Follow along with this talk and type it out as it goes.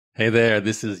Hey there,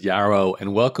 this is Yarrow,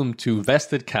 and welcome to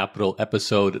Vested Capital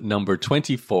episode number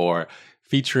 24,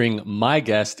 featuring my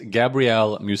guest,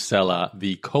 Gabriele Musella,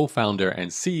 the co-founder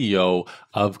and CEO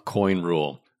of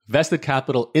Coinrule. Vested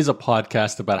Capital is a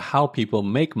podcast about how people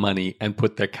make money and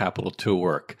put their capital to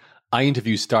work. I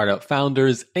interview startup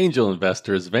founders, angel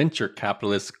investors, venture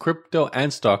capitalists, crypto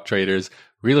and stock traders,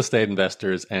 real estate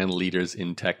investors, and leaders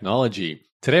in technology.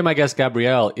 Today, my guest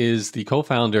Gabriele is the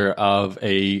co-founder of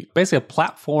basically a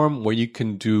platform where you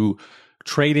can do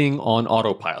trading on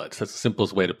autopilot. That's the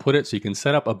simplest way to put it. So you can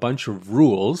set up a bunch of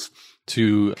rules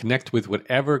to connect with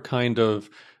whatever kind of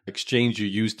exchange you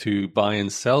use to buy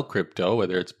and sell crypto,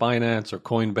 whether it's Binance or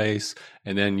Coinbase,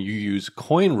 and then you use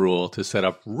Coinrule to set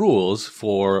up rules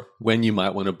for when you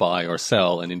might want to buy or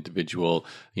sell an individual,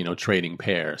 trading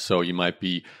pair. So you might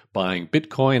be buying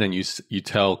Bitcoin and you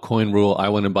tell Coinrule, I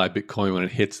want to buy Bitcoin when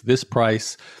it hits this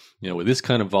price, with this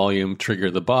kind of volume, trigger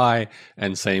the buy,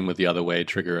 and same with the other way,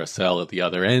 trigger a sell at the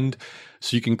other end.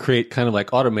 So you can create kind of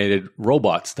like automated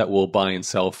robots that will buy and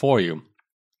sell for you.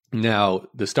 Now,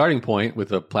 the starting point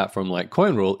with a platform like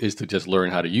Coinrule is to just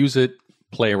learn how to use it,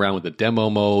 play around with the demo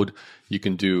mode. You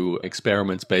can do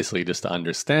experiments basically just to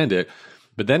understand it.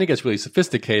 But then it gets really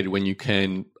sophisticated when you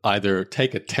can either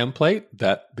take a template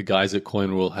that the guys at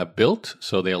Coinrule have built.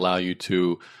 So they allow you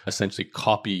to essentially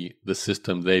copy the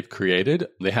system they've created.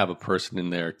 They have a person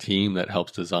in their team that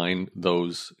helps design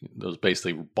those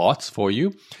basically bots for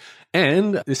you.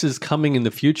 And this is coming in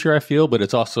the future, I feel, but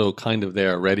it's also kind of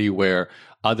there already where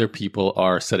other people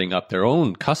are setting up their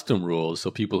own custom rules. So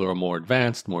people who are more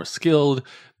advanced, more skilled,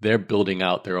 they're building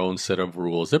out their own set of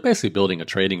rules. They're basically building a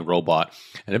trading robot.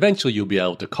 And eventually you'll be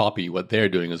able to copy what they're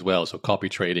doing as well. So copy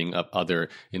trading of other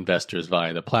investors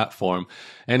via the platform.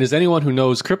 And as anyone who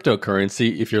knows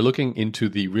cryptocurrency, if you're looking into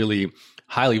the really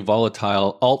highly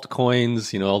volatile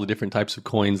altcoins, all the different types of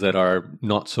coins that are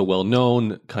not so well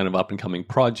known, kind of up and coming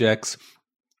projects,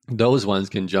 those ones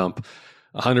can jump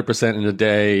 100% in a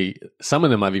day. Some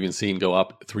of them I've even seen go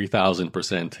up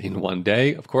 3,000% in one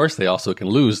day. Of course, they also can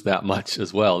lose that much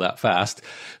as well, that fast.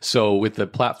 So with a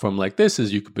platform like this,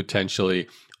 you could potentially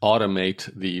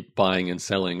automate the buying and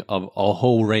selling of a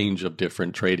whole range of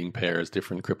different trading pairs,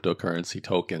 different cryptocurrency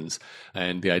tokens.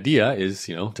 And the idea is,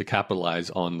 to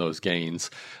capitalize on those gains.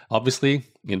 Obviously,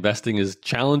 investing is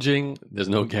challenging. There's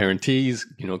no guarantees.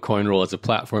 Coinrule as a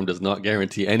platform does not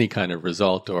guarantee any kind of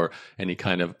result or any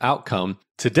kind of outcome.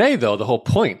 Today, though, the whole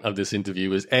point of this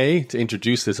interview is to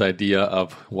introduce this idea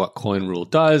of what Coinrule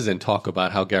does and talk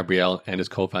about how Gabriele and his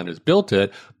co-founders built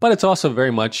it, but it's also very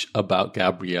much about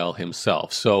Gabriele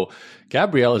himself. So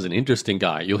Gabriele is an interesting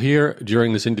guy. You'll hear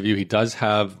during this interview, he does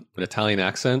have an Italian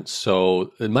accent,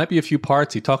 so it might be a few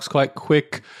parts. He talks quite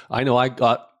quick. I know I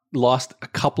got lost a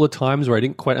couple of times where I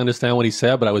didn't quite understand what he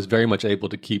said, but I was very much able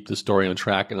to keep the story on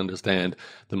track and understand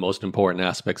the most important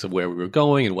aspects of where we were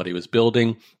going and what he was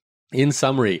building. In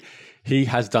summary, he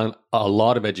has done a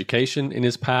lot of education in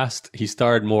his past. He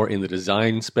started more in the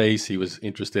design space. He was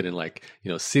interested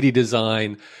in city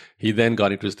design. He then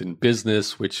got interested in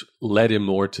business, which led him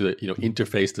more to,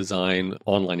 interface design,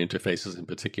 online interfaces in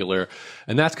particular.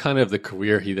 And that's kind of the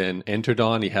career he then entered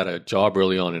on. He had a job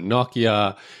early on in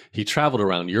Nokia. He traveled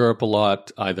around Europe a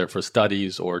lot, either for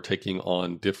studies or taking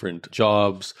on different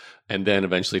jobs. And then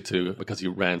eventually because he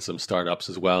ran some startups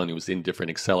as well, and he was in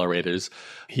different accelerators.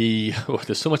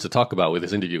 There's so much to talk about with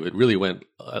this interview. It really went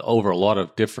over a lot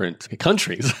of different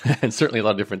countries and certainly a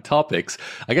lot of different topics.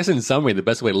 I guess in summary, the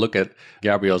best way to look at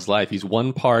Gabriele's life, he's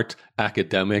one part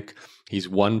academic. He's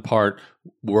one part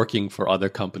working for other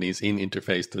companies in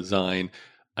interface design.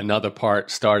 Another part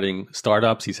starting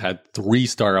startups. He's had 3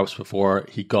 startups before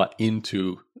he got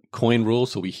into Coinrule.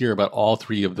 So we hear about all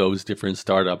 3 of those different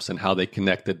startups and how they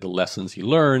connected the lessons he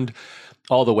learned,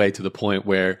 all the way to the point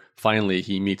where finally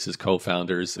he meets his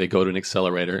co-founders. They go to an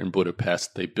accelerator in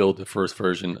Budapest. They build the first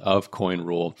version of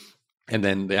Coinrule. And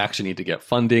then they actually need to get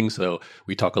funding. So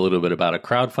we talk a little bit about a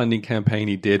crowdfunding campaign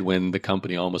he did when the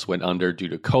company almost went under due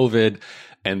to COVID.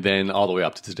 And then all the way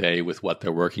up to today with what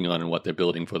they're working on and what they're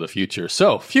building for the future.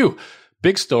 So,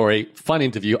 big story, fun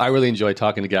interview. I really enjoyed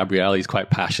talking to Gabriele. He's quite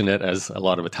passionate, as a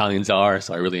lot of Italians are.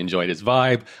 So I really enjoyed his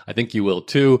vibe. I think you will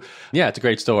too. Yeah, it's a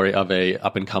great story of a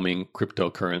up and coming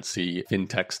cryptocurrency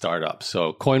fintech startup.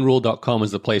 So coinrule.com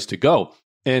is the place to go.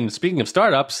 And speaking of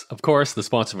startups, of course, the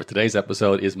sponsor for today's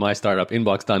episode is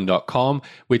mystartupinboxdone.com,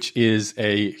 which is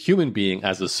a human being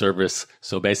as a service.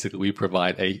 So basically, we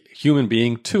provide a human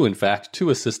being two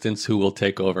assistants who will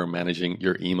take over managing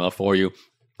your email for you.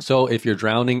 So if you're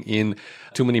drowning in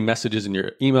too many messages in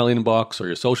your email inbox or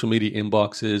your social media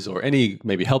inboxes or any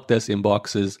maybe help desk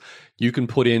inboxes, you can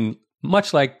put in,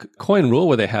 much like Coinrule,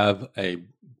 where they have a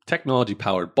technology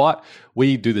powered bot.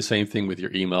 We do the same thing with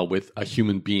your email with a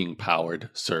human being powered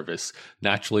service.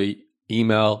 Naturally,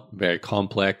 email, very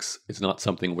complex. It's not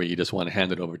something where you just want to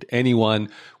hand it over to anyone.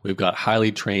 We've got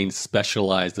highly trained,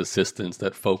 specialized assistants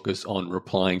that focus on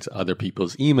replying to other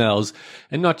people's emails,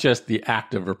 and not just the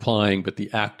act of replying, but the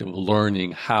act of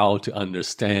learning how to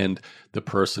understand the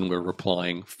person we're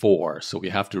replying for. So we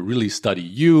have to really study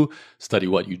you, study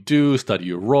what you do, study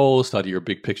your role, study your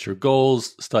big picture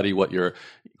goals, study what your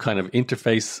kind of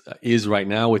interface is right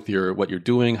now with what you're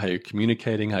doing, how you're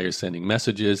communicating, how you're sending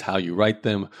messages, how you write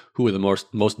them, who are the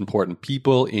most important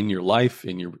people in your life,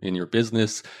 in your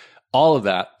business. All of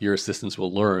that, your assistants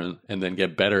will learn and then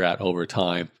get better at over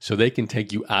time, so they can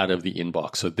take you out of the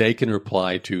inbox, so they can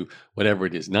reply to whatever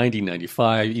it is, 90,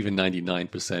 95, even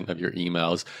 99% of your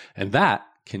emails. And that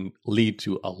can lead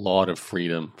to a lot of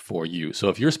freedom for you. So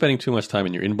if you're spending too much time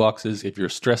in your inboxes, if you're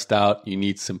stressed out, you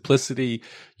need simplicity,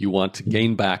 you want to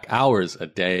gain back hours a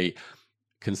day,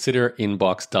 consider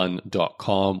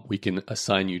inboxdone.com. We can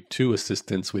assign you 2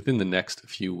 assistants within the next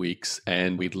few weeks,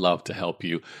 and we'd love to help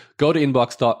you. Go to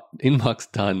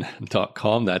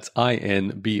inboxdone.com. That's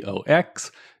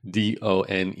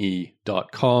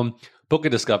inboxdone.com. Book a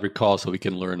discovery call so we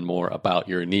can learn more about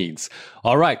your needs.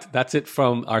 All right, that's it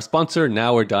from our sponsor.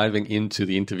 Now we're diving into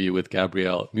the interview with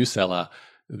Gabriele Musella,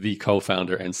 the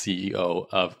co-founder and CEO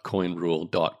of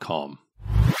Coinrule.com.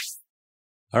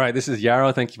 All right, this is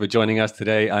Yarrow. Thank you for joining us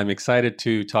today. I'm excited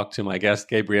to talk to my guest,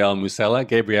 Gabriele Musella.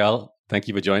 Gabriele, thank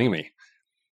you for joining me.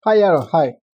 Hi, Yarrow.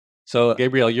 Hi. So,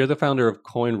 Gabriele, you're the founder of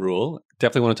Coinrule.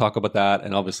 Definitely want to talk about that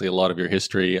and obviously a lot of your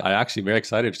history. I'm actually very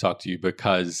excited to talk to you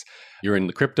because you're in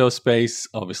the crypto space.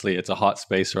 Obviously, it's a hot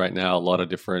space right now. A lot of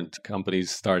different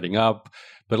companies starting up,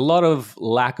 but a lot of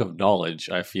lack of knowledge,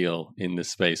 I feel, in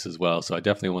this space as well. So I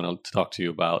definitely want to talk to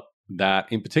you about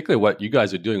that, in particular, what you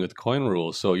guys are doing with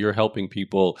Coinrule. So you're helping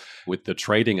people with the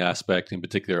trading aspect, in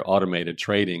particular, automated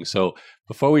trading. So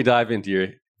before we dive into your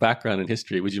background and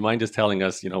history, would you mind just telling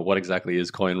us, what exactly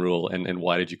is Coinrule and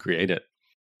why did you create it?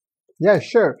 Yeah,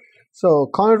 sure. So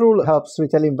Coinrule helps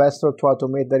retail investors to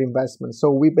automate their investments.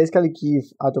 So we basically give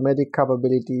automatic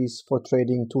capabilities for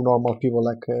trading to normal people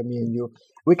like me and you.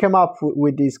 We came up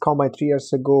with this combine 3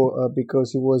 years ago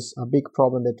because it was a big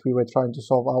problem that we were trying to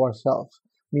solve ourselves,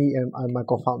 me and my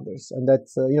co-founders. And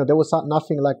that's, there was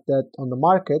nothing like that on the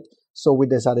market. So we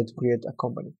decided to create a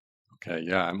company. Okay,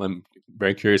 yeah, I'm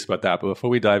very curious about that. But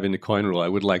before we dive into Coinrule, I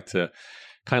would like to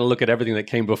kind of look at everything that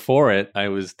came before it. I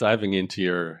was diving into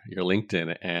your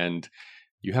LinkedIn, and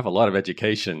you have a lot of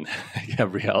education,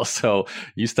 Gabriele. So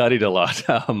you studied a lot.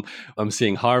 I'm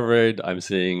seeing Harvard, I'm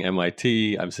seeing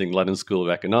MIT, I'm seeing London School of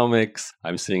Economics,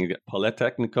 I'm seeing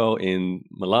Politecnico in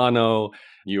Milano.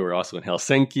 You were also in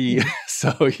Helsinki.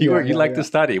 So you like to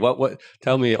study. What?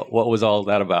 Tell me, what was all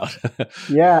that about?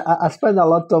 Yeah, I spent a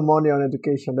lot of money on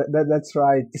education. That's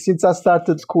right. Since I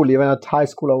started school, even at high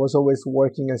school, I was always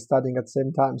working and studying at the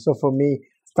same time. So for me,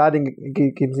 studying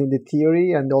gives me the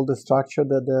theory and all the structure,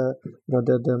 the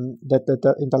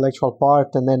intellectual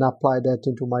part, and then apply that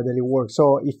into my daily work.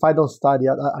 So if I don't study,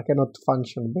 I cannot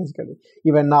function, basically.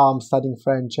 Even now, I'm studying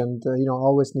French, and I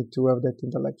always need to have that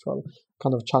intellectual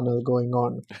kind of channel going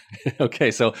on. Okay,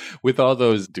 so with all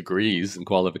those degrees and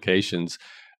qualifications,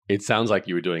 it sounds like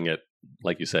you were doing it,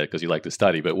 like you said, because you like to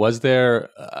study. But was there,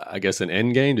 I guess, an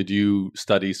end game? Did you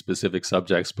study specific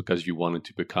subjects because you wanted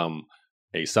to become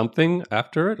a something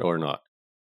after it or not?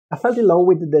 I fell in love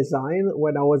with the design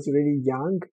when I was really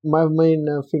young. My main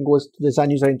thing was to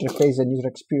design user interface and user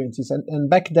experiences. And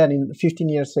back then, 15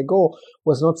 years ago,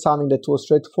 was not something that was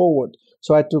straightforward.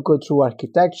 So I had to go through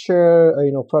architecture,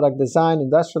 product design,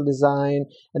 industrial design,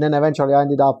 and then eventually I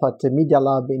ended up at the Media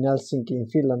Lab in Helsinki in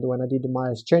Finland when I did my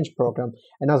exchange program.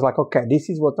 And I was like, okay, this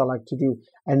is what I like to do.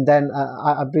 And then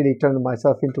I really turned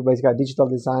myself into basically a digital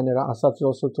designer. I started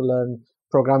also to learn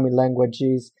programming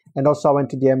languages, and also I went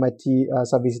to the MIT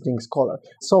as a visiting scholar.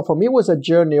 So for me, it was a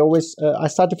journey. Always, I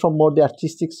started from more the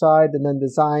artistic side and then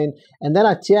design, and then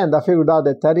at the end, I figured out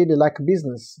that I really like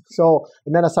business. So,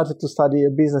 and then I started to study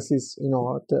businesses,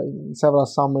 at several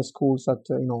summer schools at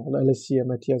LSE,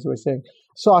 MIT, as we were saying.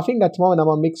 So I think at the moment I'm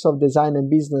a mix of design and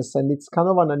business, and it's kind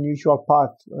of an unusual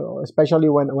path, especially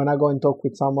when I go and talk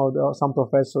with some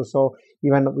professors, or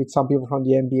even with some people from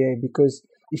the MBA, because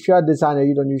if you're a designer,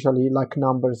 you don't usually like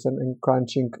numbers and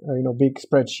crunching, big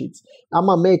spreadsheets. I'm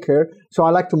a maker, so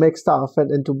I like to make stuff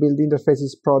and to build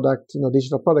interfaces, product,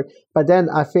 digital product. But then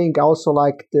I think I also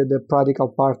like the practical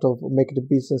part of make the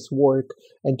business work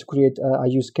and to create a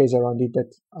use case around it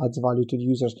that adds value to the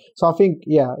users. So I think,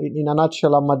 in a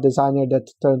nutshell, I'm a designer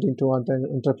that turned into an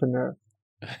entrepreneur.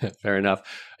 Fair enough.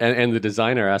 And the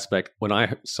designer aspect, when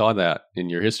I saw that in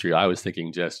your history, I was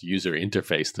thinking just user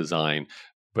interface design.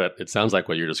 But it sounds like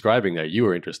what you're describing there, you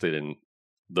were interested in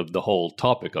the whole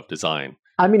topic of design.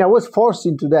 I mean, I was forced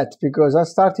into that because I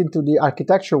started into the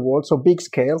architecture world, so big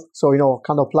scale. So,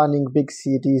 kind of planning big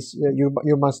cities,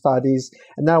 urban studies.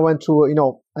 And then I went to,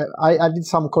 I did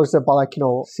some courses about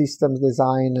systems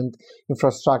design and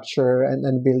infrastructure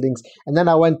and buildings. And then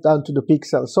I went down to the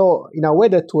pixel. So in a way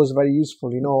that was very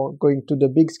useful, going to the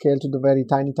big scale to the very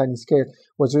tiny, tiny scale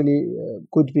was really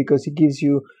good because it gives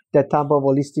you that type of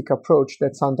holistic approach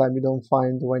that sometimes you don't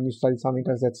find when you study something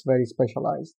else that's very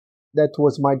specialized. That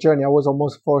was my journey. I was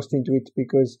almost forced into it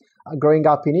because growing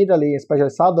up in Italy, especially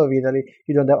south of Italy,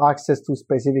 you don't have access to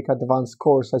specific advanced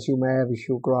course as you may have if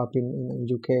you grow up in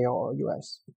UK or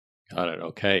US. Got it.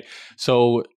 Okay.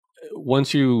 So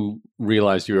once you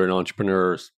realized you were an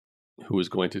entrepreneur who was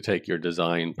going to take your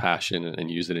design passion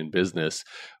and use it in business,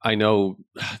 I know,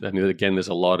 again, there's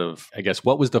a lot of, I guess,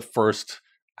 what was the first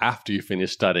after you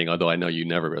finished studying, although I know you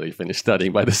never really finished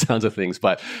studying by the sounds of things,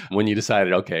 but when you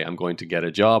decided, okay, I'm going to get a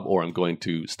job or I'm going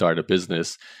to start a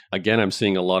business, again, I'm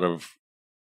seeing a lot of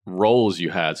roles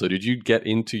you had. So did you get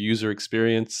into user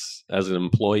experience as an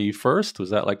employee first?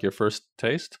 Was that like your first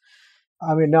taste?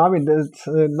 Not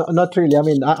really. I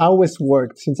mean, I always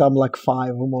worked since I'm like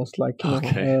 5, almost like.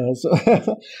 Okay. So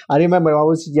I remember when I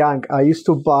was young, I used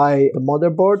to buy the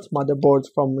motherboards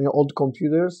from old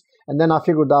computers, and then I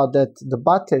figured out that the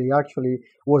battery actually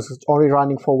was only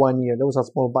running for 1 year. There was a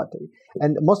small battery,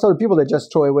 and most of the people they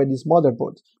just throw away these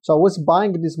motherboards. So I was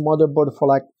buying this motherboard for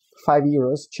like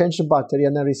 €5, change the battery,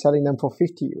 and then reselling them for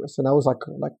 €50. And I was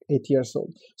like 8 years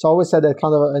old. So I always had that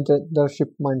kind of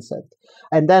entrepreneurship mindset.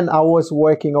 And then I was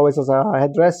working always as a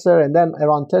hairdresser. And then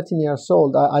around 13 years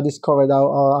old, I discovered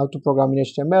how to program in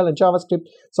HTML and JavaScript.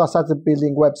 So I started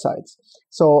building websites.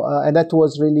 So and that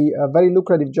was really a very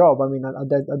lucrative job. I mean, at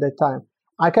that time.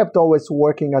 I kept always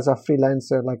working as a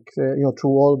freelancer, through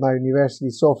all my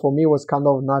university. So for me, it was kind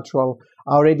of natural.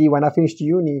 Already when I finished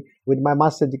uni with my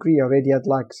master's degree, I already had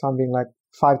like something like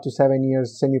 5 to 7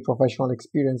 years semi-professional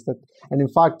experience. And in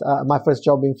fact, my first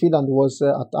job in Finland was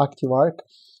at ActiveArc.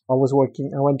 I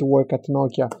went to work at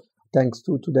Nokia thanks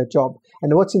to that job.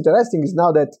 And what's interesting is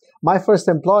now that my first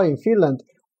employee in Finland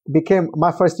became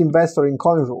my first investor in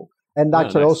Coinrule. And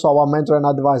actually also our mentor and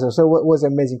advisor. So it was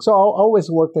amazing. So I always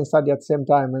worked and studied at the same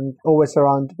time and always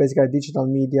around basically digital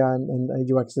media and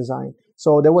UX design.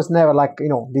 So there was never like,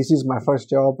 this is my first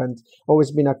job and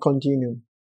always been a continuum.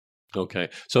 Okay.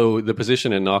 So the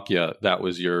position in Nokia, that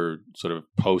was your sort of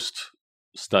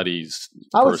post-studies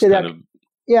I would say that,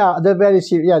 yeah,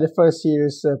 the first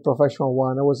serious professional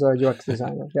one. I was a UX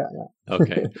designer. Yeah.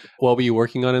 Okay. What were you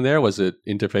working on in there? Was it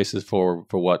interfaces for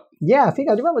what? Yeah, I think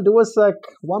I remember there was like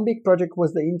one big project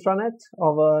was the intranet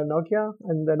of Nokia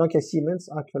and the Nokia Siemens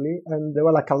actually, and there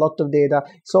were like a lot of data.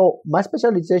 So my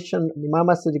specialization in my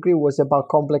master's degree was about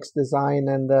complex design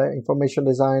and information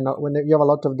design when you have a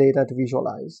lot of data to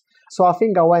visualize. So I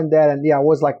think I went there and I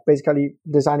was like basically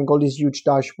designing all these huge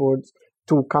dashboards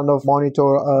to kind of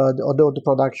monitor the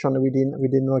production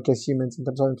within Nokia Siemens in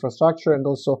terms of infrastructure and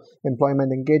also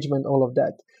employment engagement, all of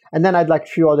that. And then I'd like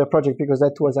few other projects because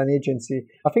that was an agency.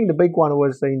 I think the big one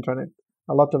was the intranet.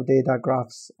 A lot of data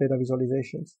graphs, data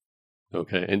visualizations.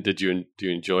 Okay. And do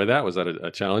you enjoy that? Was that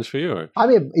a challenge for you? Or? I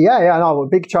mean, a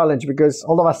big challenge because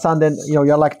all of a sudden,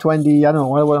 you're like 20, I don't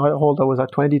know, how old I was,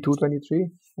 like 22, 23.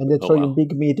 And they throw you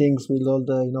big meetings with all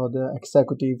the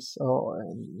executives.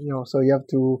 So you have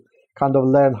to kind of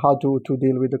learn how to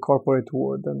deal with the corporate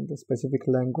world and the specific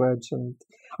language. And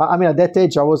I mean, at that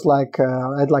age, I was like,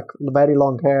 I had like very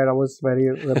long hair. I was very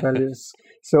rebellious.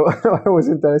 So it was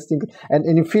interesting. And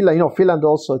in Finland, Finland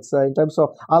also, it's in terms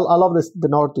of, I love the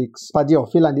Nordics, but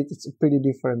Finland, it's pretty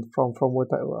different from what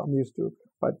I'm used to.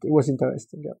 But it was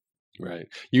interesting, yeah. Right.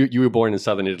 You were born in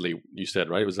southern Italy, you said,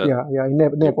 right? Was that? Yeah, in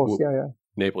Naples, yeah.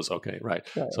 Naples, okay, right.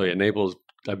 Yeah, so Naples,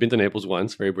 I've been to Naples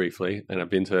once, very briefly, and I've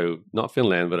been to, not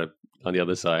Finland, but on the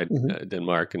other side,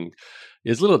 Denmark, and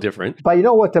it's a little different. But you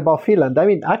know what about Finland? I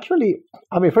mean,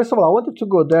 first of all, I wanted to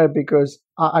go there because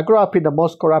I grew up in the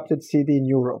most corrupted city in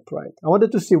Europe, right? I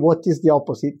wanted to see what is the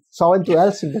opposite. So I went to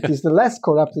Helsinki, that is the less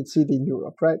corrupted city in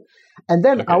Europe, right? And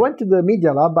then I went to the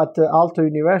Media Lab at Aalto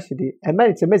University. And man,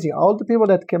 it's amazing. All the people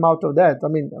that came out of that. I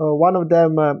mean, one of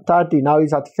them, Tardi, now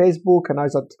he's at Facebook and now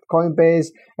he's at Coinbase.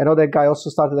 Another guy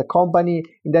also started a company.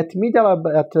 In that Media Lab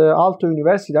at Aalto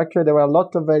University, actually, there were a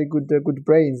lot of very good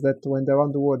brains that went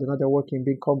around the world and now they're working in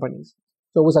big companies.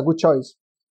 So it was a good choice.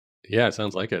 Yeah, it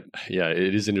sounds like it. Yeah,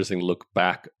 it is interesting to look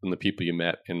back on the people you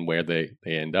met and where they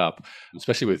end up,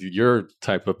 especially with your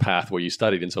type of path where you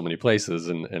studied in so many places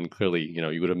and clearly,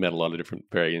 you would have met a lot of different,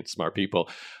 very smart people.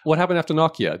 What happened after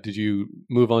Nokia? Did you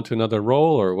move on to another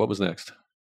role or what was next?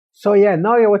 So yeah,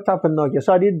 Nokia, what happened Nokia?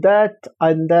 So I did that,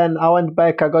 and then I went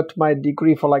back. I got my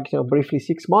degree for briefly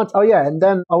 6 months. Oh yeah, and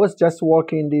then I was just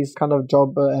working in this kind of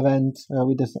job event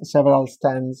with several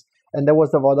stands, and there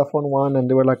was the Vodafone one, and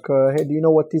they were like, "Hey, do you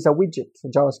know what is a widget? A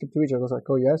JavaScript widget?" I was like,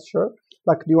 "Oh yes, sure."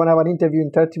 Like, do you want to have an interview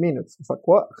in 30 minutes? I was like,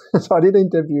 "What?" So I did the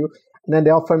interview, and then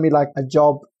they offered me like a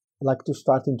job to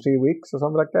start in 3 weeks or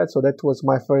something like that. So that was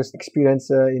my first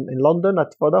experience in London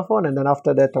at Vodafone. And then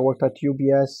after that, I worked at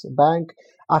UBS Bank.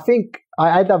 I think I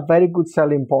had a very good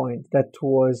selling point that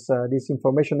was this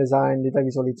information design, data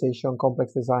visualization,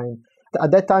 complex design. At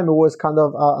that time, it was kind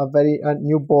of a very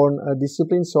newborn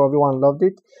discipline, so everyone loved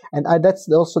it. And that's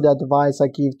also the advice I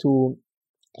give to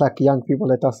young people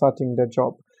that are starting their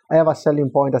job. I have a selling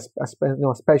point,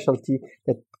 a specialty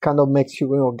that kind of makes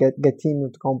you, get into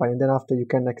the company, and then after you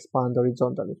can expand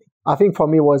horizontally. I think for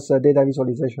me was data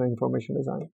visualization and information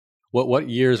design. What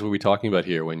years were we talking about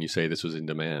here when you say this was in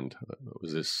demand?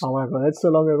 Was this? Oh my God, that's so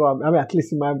long ago. I mean, at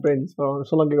least in my brain, it's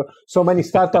so long ago. So many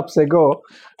startups ago.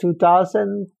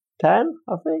 2010,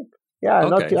 I think. Yeah,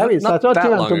 okay. not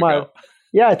even tomorrow.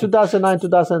 Yeah, 2009,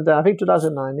 2010. I think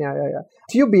 2009.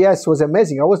 Yeah. UBS was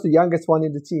amazing. I was the youngest one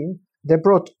in the team. They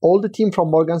brought all the team from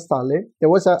Morgan Stanley. There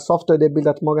was a software they built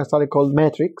at Morgan Stanley called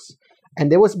Matrix,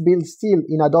 and they was built still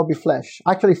in Adobe Flash.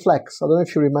 Actually, Flex. I don't know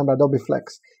if you remember Adobe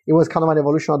Flex. It was kind of an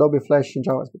evolution of Adobe Flash in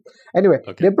JavaScript. Anyway,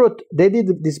 okay. They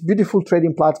did this beautiful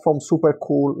trading platform, super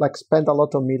cool, spent a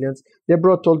lot of millions. They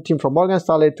brought all the team from Morgan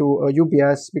Stanley to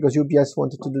UBS because UBS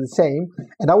wanted to do the same.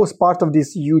 And I was part of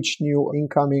this huge new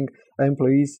incoming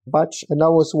employees batch. And I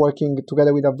was working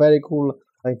together with a very cool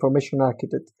information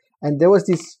architect. And there was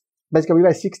this, basically we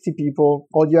were 60 people,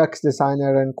 all UX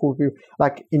designer and cool people,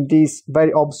 in this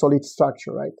very obsolete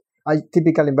structure, right? A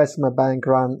typical investment bank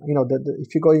run,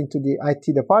 if you go into the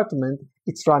IT department,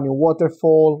 it's running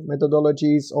waterfall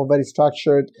methodologies or very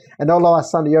structured. And all of a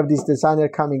sudden you have this designer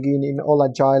coming in all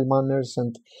agile manners.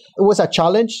 And it was a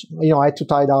challenge. I had to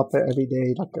tie it up every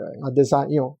day, a design,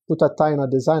 put a tie on a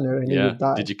designer and he would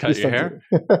die. Did you cut your hair?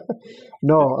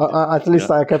 No, at least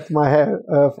I kept my hair.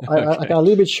 I a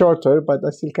little bit shorter, but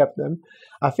I still kept them.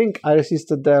 I think I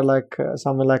resisted there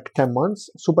something like 10 months,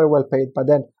 super well paid. But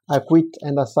then I quit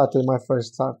and I started my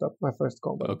first startup, my first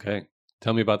company. Okay.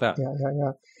 Tell me about that.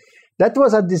 Yeah. That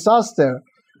was a disaster.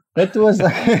 That was,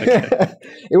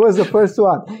 it was the first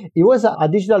one. It was a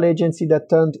digital agency that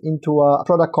turned into a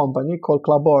product company called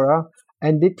Clabora.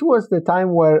 And it was the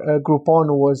time where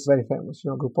Groupon was very famous.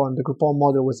 Groupon, the Groupon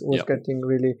model was getting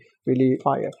really, really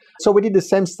fire. So we did the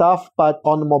same stuff, but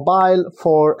on mobile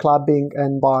for clubbing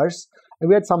and bars. And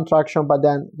we had some traction, but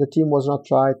then the team was not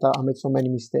right. I made so many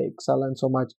mistakes. I learned so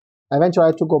much. Eventually, I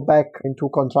had to go back into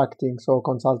contracting, so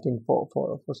consulting for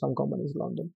some companies in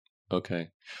London. Okay.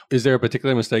 Is there a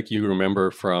particular mistake you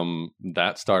remember from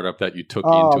that startup that you took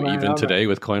today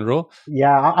with Coinrule?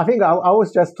 Yeah, I think I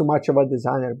was just too much of a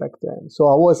designer back then. So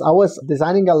I was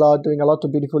designing a lot, doing a lot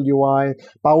of beautiful UI,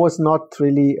 but I was not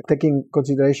really taking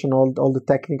consideration all the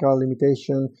technical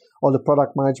limitation, all the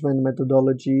product management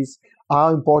methodologies,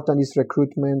 how important is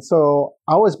recruitment. So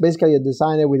I was basically a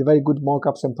designer with very good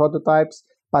mockups and prototypes,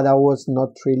 but I was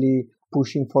not really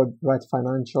pushing for the right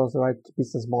financials, the right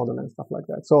business model and stuff like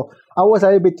that. So I was a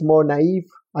little bit more naive,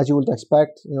 as you would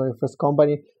expect, your first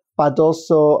company, but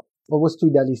also I was too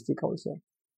idealistic, I would say.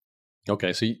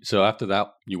 Okay, so after that,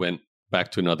 you went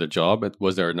back to another job.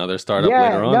 Was there another startup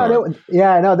later on?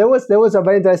 There was a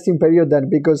very interesting period then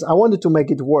because I wanted to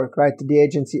make it work, right? The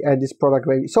agency had this product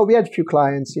ready. So we had a few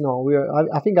clients,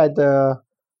 I think I had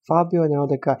Fabio and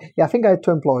another guy. Yeah, I think I had 2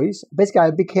 employees. Basically,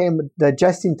 I became the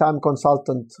just-in-time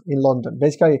consultant in London.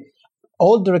 Basically,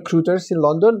 all the recruiters in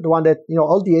London, the one that,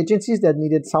 all the agencies that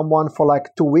needed someone for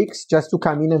 2 weeks just to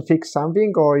come in and fix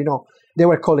something or, they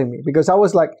were calling me because I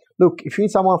was like, look, if you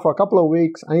need someone for a couple of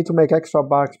weeks, I need to make extra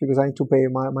bucks because I need to pay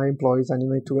my employees and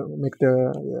I need to make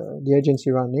the agency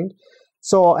running.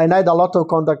 So, and I had a lot of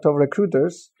contact of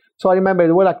recruiters. So I remember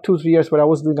there were 2-3 years where I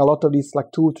was doing a lot of these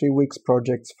 2-3 weeks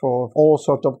projects for all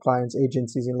sorts of clients,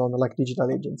 agencies in London, digital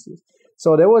agencies.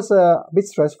 So that was a bit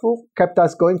stressful, kept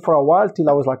us going for a while till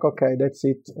I was like, okay, that's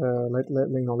it.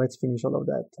 Let's finish all of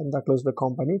that. And I closed the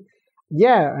company.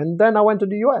 Yeah. And then I went to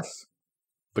the US.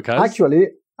 Because?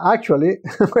 Actually,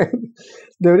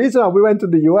 the reason we went to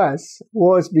the US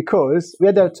was because we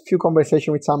had a few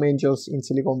conversations with some angels in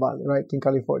Silicon Valley, right, in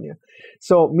California.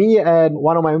 So me and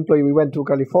one of my employees, we went to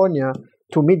California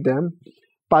to meet them.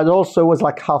 but also it was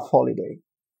like half holiday.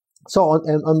 So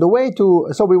on the way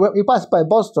we passed by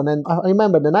Boston, and I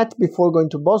remember the night before going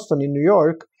to Boston in New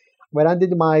York, when I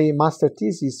did my master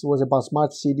thesis, was about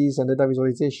smart cities and data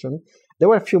visualization. There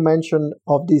were a few mentions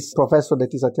of this professor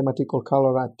that is at MIT called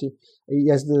Carlo Ratti. He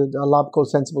has a lab called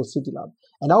Sensible City Lab.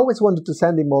 And I always wanted to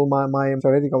send him all my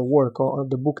theoretical work or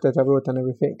the book that I wrote and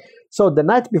everything. So the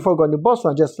night before going to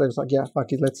Boston, I just was like, yeah,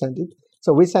 fuck it, let's send it.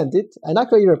 So we sent it. And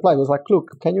actually he replied, was like,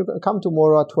 look, can you come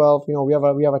tomorrow at 12? We have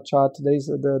a chat. There is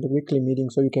the weekly meeting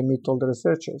so you can meet all the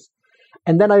researchers.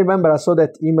 And then I remember I saw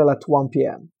that email at 1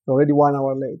 p.m., already 1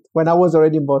 hour late, when I was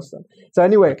already in Boston. So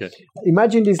anyway,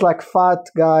 Imagine this like fat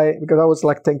guy, because I was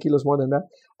like 10 kilos more than that,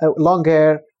 long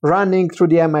hair, running through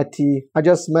the MIT. I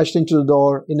just smashed into the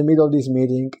door in the middle of this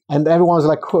meeting, and everyone was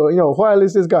like, who the hell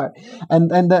is this guy?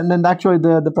 And then actually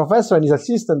the professor and his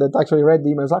assistant that actually read the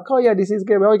email was like, oh yeah, this is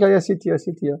Gabriele. Okay, yeah, sit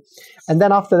here. And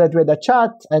then after that we had a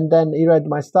chat, and then he read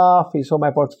my stuff, he saw my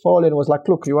portfolio, and was like,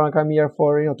 look, you want to come here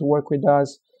for to work with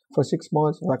us for 6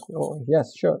 months? I'm like, oh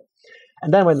yes, sure.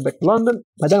 And then I went back to London.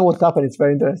 But then what happened, it's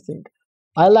very interesting.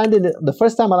 The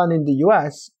first time I landed in the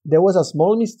US, there was a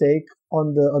small mistake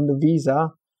on the visa.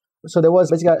 So there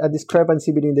was basically a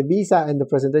discrepancy between the visa and the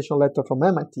presentation letter from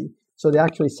MIT. So they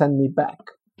actually sent me back.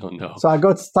 Oh no. So I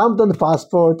got stamped on the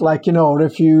passport, like,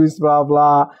 refused, blah,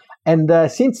 blah. And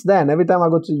since then, every time I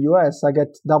go to the US, I get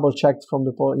double checked from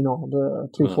the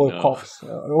 3-4 cops.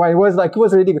 It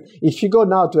was ridiculous. If you go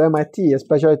now to MIT,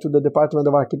 especially to the Department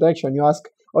of Architecture, and you ask,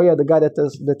 oh yeah, the guy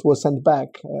that was sent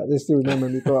back, they still remember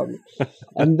me probably.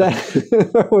 And then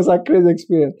it was a crazy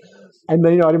experience. And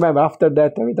then, I remember after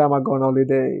that, every time I go on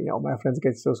holiday, my friends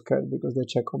get so scared because they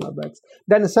check all my bags.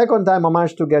 Then the second time I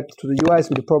managed to get to the US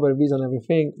with the proper visa and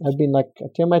everything, I've been like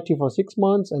at MIT for 6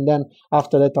 months. And then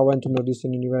after that, I went to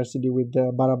Northeastern University with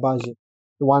Barabaji,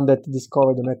 the one that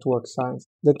discovered the network science.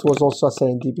 That was also a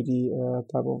serendipity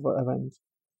type of event.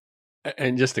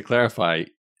 And just to clarify,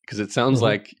 because it sounds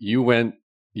like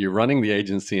you're running the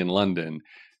agency in London,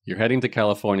 you're heading to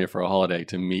California for a holiday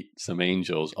to meet some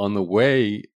angels. On the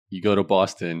way, you go to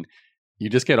Boston, you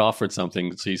just get offered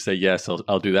something. So you say, yes,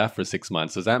 I'll do that for 6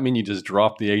 months. Does that mean you just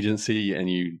drop the agency and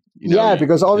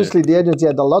because obviously the agency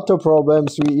had a lot of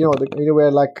problems. We were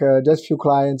like just few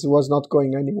clients, was not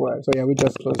going anywhere. So yeah, we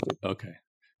just closed it. Okay.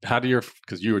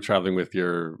 Because you were traveling with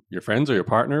your friends or your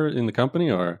partner in the company,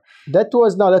 or? That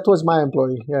was my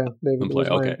employee. Yeah. David was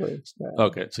my employee. Yeah.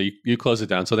 Okay. So you close it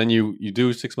down. So then you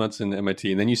do 6 months in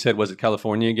MIT, and then you said, was it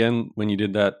California again when you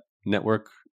did that network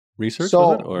research?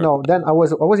 So no, then I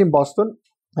was in Boston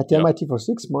at MIT for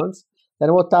 6 months.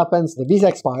 Then what happens? The visa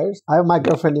expires. I have my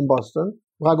girlfriend in Boston.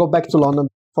 I go back to London.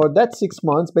 For that 6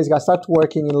 months, basically, I started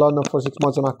working in London for 6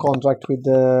 months on a contract with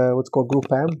what's called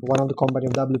Group M, one of the company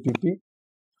of WPP.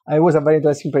 It was a very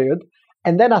interesting period.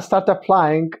 And then I started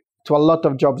applying to a lot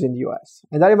of jobs in the US.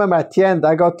 And I remember at the end,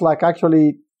 I got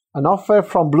actually an offer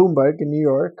from Bloomberg in New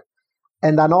York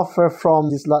and an offer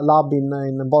from this lab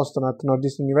in Boston at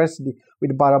Northeastern University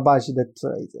with Barabaji.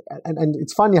 And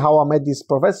it's funny how I met this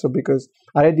professor, because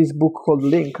I read this book called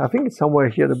Link. I think it's somewhere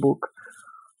here, the book.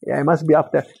 Yeah, it must be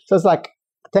up there. So it's like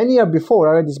 10 years before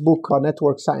I read this book called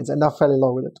Network Science, and I fell in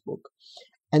love with that book.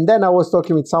 And then I was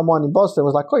talking with someone in Boston. I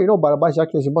was like, oh, Barabaji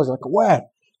actually is in Boston. Like, where?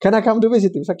 Can I come to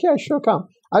visit him? He's like, yeah, sure, come.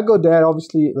 I go there.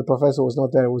 Obviously, the professor was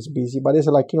not there. It was busy. But they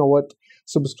said, like, what?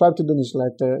 Subscribe to the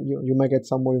newsletter. You might get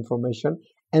some more information.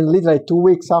 And literally 2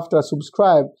 weeks after I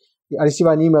subscribed, I received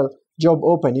an email, job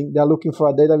opening. They're looking for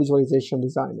a data visualization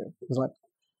designer. I was like,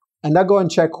 and I go and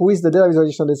check who is the data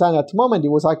visualization designer. At the moment, it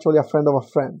was actually a friend of a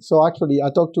friend. So actually, I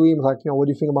talked to him, like, what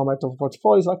do you think about my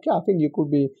portfolio? He's like, yeah, I think you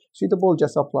could be suitable,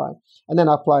 just apply. And then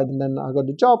I applied, and then I got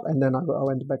the job, and then I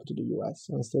went back to the US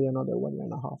and stayed another 1 year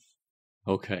and a half.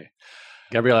 Okay.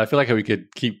 Gabriele, I feel like we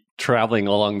could keep traveling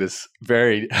along this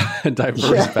very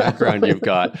diverse background you've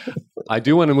got. I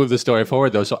do want to move the story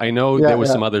forward, though. So I know there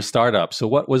was some other startups. So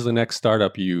what was the next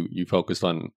startup you focused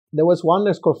on? There was one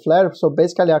that's called Flare. So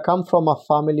basically, I come from a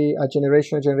family, a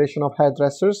generation of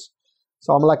hairdressers.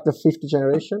 So I'm like the 5th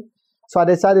generation. So I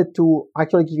decided to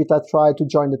actually give it a try to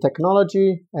join the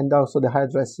technology and also the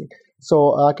hairdressing.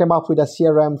 So I came up with a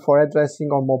CRM for hairdressing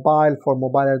on mobile for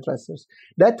mobile hairdressers.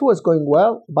 That was going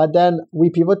well, but then we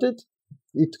pivoted.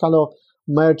 It kind of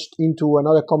merged into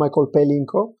another company called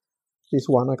Pelinko. This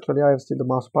one, actually, I have still the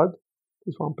mousepad.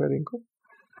 This one, Pelinko.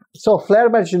 So Flare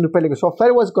merged into Pelinko. So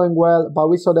Flare was going well, but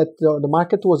we saw that the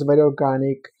market was very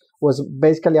organic. Was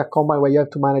basically a company where you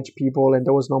have to manage people, and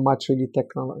there was not much really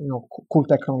cool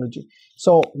technology.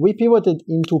 So we pivoted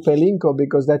into Pelinko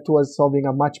because that was solving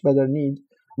a much better need,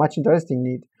 much interesting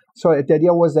need. So the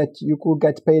idea was that you could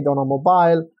get paid on a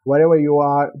mobile, wherever you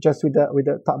are, just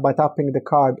by tapping the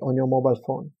card on your mobile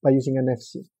phone by using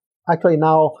NFC. Actually,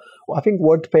 now, I think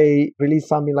WordPay released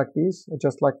something like this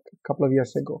just like a couple of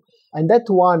years ago. And that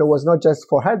one was not just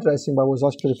for hairdressing, but was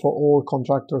actually for all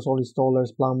contractors, all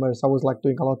installers, plumbers. I was like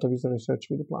doing a lot of user research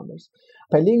with the plumbers.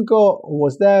 Pelinko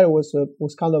was there,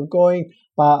 was kind of going,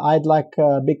 but I had like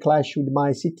a big clash with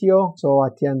my CTO. So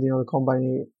at the end, the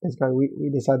company, basically, we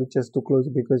decided just to close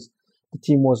it because the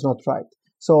team was not right.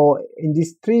 So in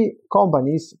these three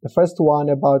companies, the first one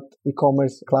about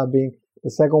e-commerce clubbing, the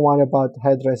second one about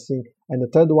hairdressing, and the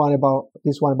third one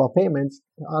about payments,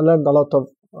 I learned a lot of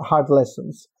hard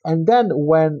lessons. And then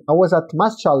when I was at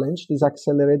Mass Challenge, this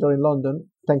accelerator in London,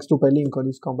 thanks to Pelinko,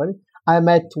 this company, I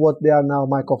met what they are now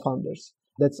my co-founders.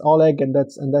 That's Oleg and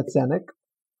that's Zenek.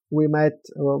 We met,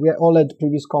 we all had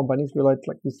previous companies, we had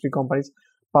like these three companies,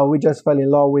 but we just fell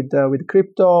in love with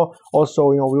crypto. Also,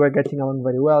 we were getting along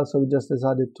very well, so we just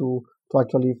decided to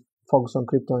actually focus on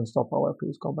crypto and stop our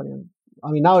previous company. And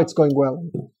I mean, now it's going well.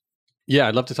 Yeah,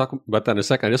 I'd love to talk about that in a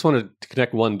second. I just wanted to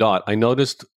connect one dot. I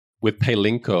noticed with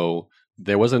Pelinko,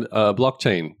 there wasn't a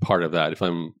blockchain part of that, if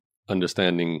I'm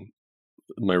understanding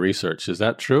my research. Is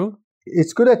that true?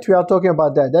 It's good that we are talking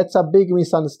about that. That's a big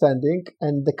misunderstanding,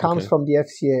 and that comes from the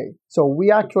FCA. So we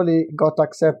actually got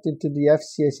accepted to the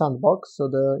FCA sandbox, so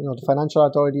the financial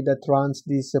authority that runs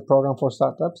this program for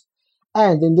startups.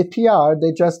 And in the PR,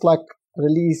 they just like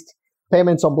released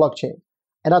payments on blockchain.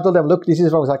 And I told them, look, this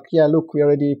is wrong. I was like, yeah, look, we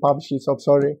already published it, so I'm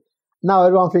sorry. Now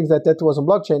everyone thinks that was on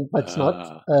blockchain, but it's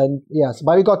not. And yes,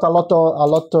 but we got a lot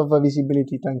of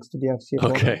visibility thanks to the FCA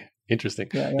program. Okay. Interesting.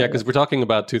 Yeah, because we're talking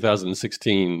about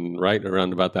 2016, right?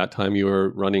 Around about that time you were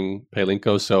running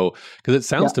Pelinko. So, because it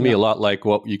sounds to me a lot like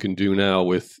what you can do now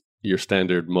with your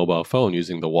standard mobile phone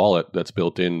using the wallet that's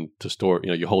built in to store,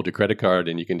 you hold your credit card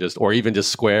and you can just, or even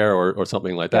just Square or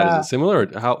something like that. Is it similar?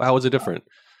 Or how is it different?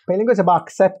 Pelinko is about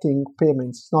accepting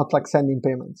payments, it's not like sending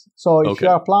payments. So if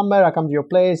you're a plumber, I come to your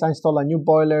place, I install a new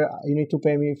boiler, you need to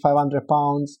pay me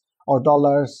 £500 or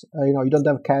dollars. You don't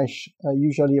have cash.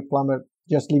 Usually a plumber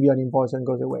just leave you an invoice and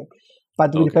goes away.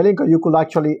 But with Pelinko, you could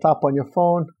actually tap on your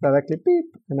phone, directly beep,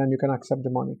 and then you can accept the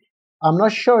money. I'm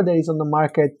not sure there is on the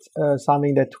market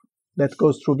something that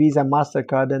goes through Visa and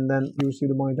MasterCard, and then you receive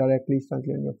the money directly,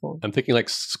 instantly on your phone. I'm thinking like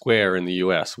Square in the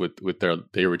US with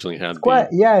they originally had Square.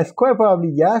 Square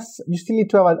probably yes. You still need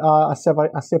to have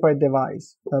a separate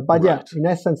device. But in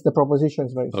essence, the proposition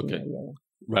is very similar. Yeah.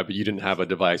 Right, but you didn't have a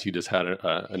device; you just had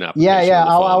an application.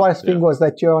 Our thing was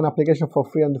that you have an application for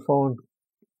free on the phone.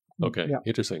 Okay,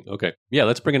 interesting. Okay,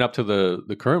 let's bring it up to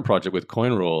the current project with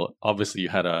Coinrule. Obviously, you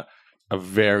had a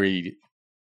very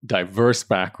diverse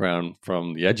background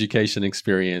from the education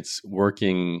experience,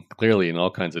 working clearly in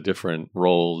all kinds of different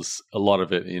roles, a lot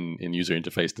of it in user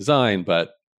interface design, but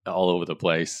all over the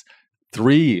place.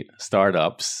 3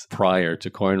 startups prior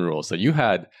to Coinrule. So you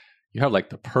have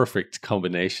like the perfect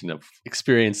combination of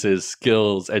experiences,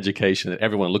 skills, education that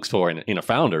everyone looks for in a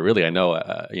founder. Really, I know,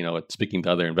 speaking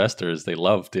to other investors, they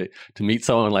love to meet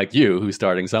someone like you who's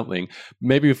starting something.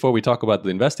 Maybe before we talk about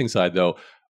the investing side, though,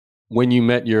 when you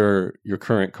met your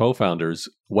current co-founders,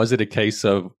 was it a case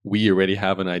of we already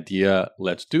have an idea,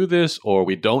 let's do this, or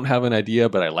we don't have an idea,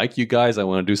 but I like you guys, I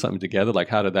want to do something together? Like,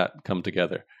 how did that come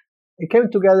together? It came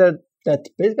together that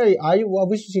basically I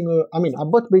was using, I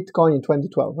bought Bitcoin in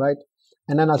 2012, right?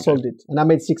 And then I sold it and I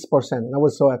made 6%. And I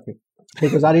was so happy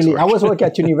because I was working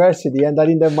at university and I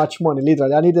didn't have much money,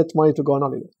 literally. I needed money to go on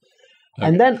holiday. Okay.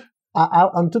 And then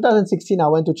in 2016, I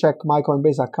went to check my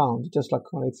Coinbase account, just like,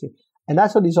 let's see. And I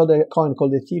saw this other coin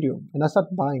called Ethereum, and I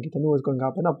started buying it, and it was going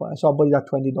up and up. So I bought it at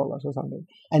 $20 or something.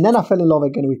 And then I fell in love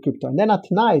again with crypto. And then at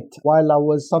night, while I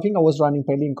was running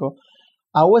Pelinko,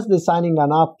 I was designing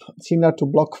an app similar to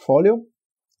Blockfolio.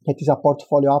 It is a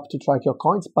portfolio app to track your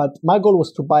coins, but my goal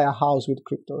was to buy a house with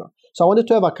crypto. So I wanted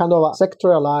to have a kind of a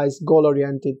sectorialized,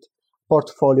 goal-oriented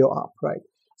portfolio app, right?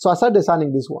 So I started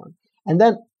designing this one. And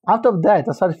then after that,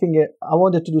 I started thinking I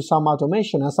wanted to do some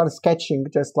automation. I started sketching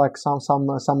just like some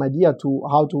idea to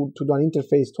how to do an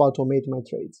interface to automate my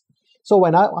trades. So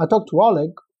when I talked to Oleg,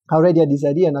 I already had this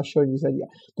idea and I showed this idea.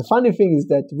 The funny thing is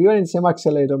that we were in the same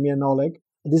accelerator, me and Oleg.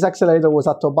 This accelerator was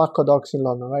at Tobacco Docks in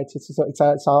London, right?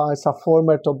 It's a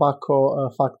former tobacco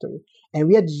factory. And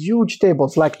we had huge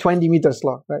tables, like 20 meters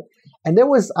long, right? And there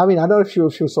was, I don't know if you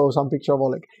saw some picture of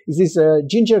Oleg. Is this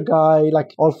ginger guy,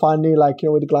 like all funny, like,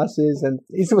 with glasses, and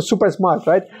he was super smart,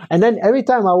 right? And then every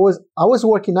time I was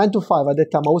working 9 to 5 at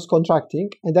that time, I was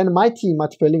contracting. And then my team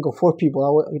at Pelinko, 4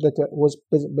 people, that was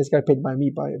basically paid by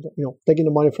me, by, taking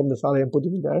the money from the salary and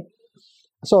putting it there.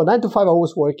 So 9 to 5, I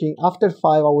was working. After 5,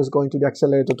 I was going to the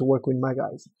accelerator to work with my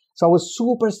guys. So I was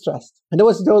super stressed. And there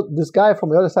was this guy from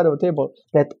the other side of the table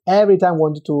that every time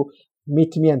wanted to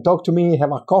meet me and talk to me,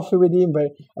 have a coffee with him.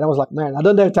 And I was like, man, I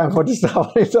don't have time for this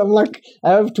stuff. So I'm like,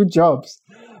 I have 2 jobs.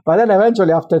 But then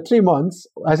eventually, after 3 months,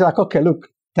 I said, like, okay, look,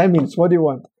 10 minutes, what do you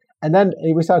want? And then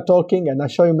we started talking, and I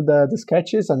show him the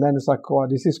sketches, and then it's like, oh,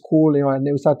 this is cool, and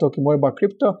then we started talking more about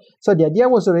crypto. So the idea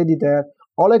was already there.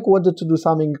 Oleg wanted to do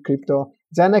something in crypto.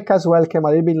 Zenek as well came a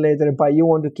little bit later, but you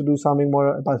wanted to do something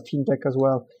more about fintech as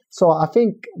well. So I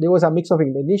think there was a mix of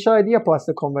things, the initial idea plus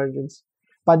the convergence.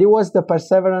 But it was the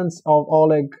perseverance of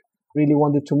Oleg really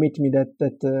wanted to meet me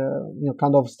that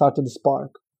kind of started the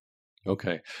spark.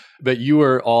 Okay. But you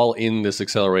were all in this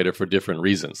accelerator for different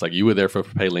reasons. Like you were there for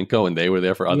Paylinko and they were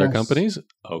there for other companies?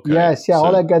 Okay. Yes, yeah. So,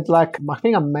 Oleg had like, I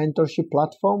think, a mentorship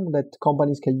platform that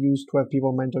companies can use to have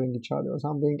people mentoring each other or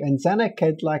something. And Zenek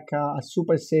had like a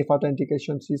super safe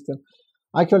authentication system.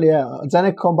 Actually, yeah,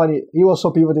 Zenek company, he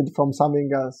also pivoted from something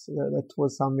else that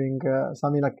was something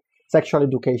like sexual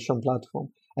education platform.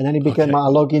 And then it became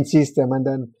a login system. And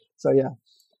then, so yeah.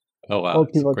 Oh, wow.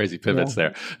 Some crazy pivots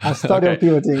there. I started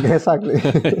pivoting, exactly.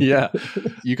 Yeah.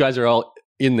 You guys are all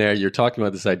in there. You're talking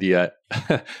about this idea.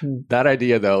 That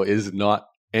idea, though, is not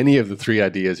any of the 3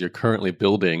 ideas you're currently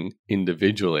building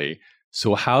individually.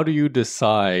 So how do you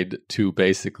decide to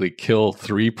basically kill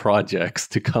 3 projects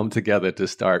to come together to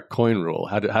start Coinrule?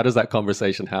 How does that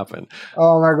conversation happen?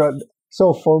 Oh, my God.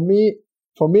 So for me,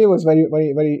 it was very,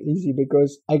 very, very easy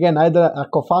because, again, I had a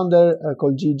co-founder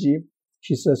called Gigi.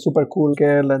 She's a super cool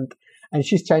girl and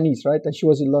she's Chinese, right? And she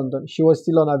was in London. She was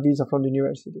still on a visa from the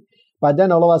university. But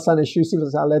then all of a sudden she received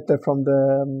a letter from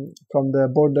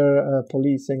the border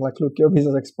police saying like, look, your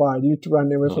visa's expired. You need to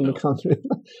run away from the country.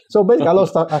 So basically I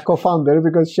lost a co-founder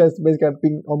because she has basically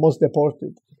been almost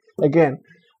deported. Again,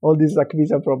 all these like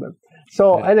visa problems.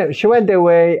 So anyway, she went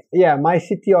away. Yeah, my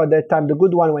CTO at that time, the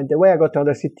good one, went away. I got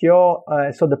another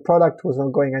CTO. So the product was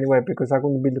not going anywhere because I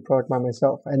couldn't build the product by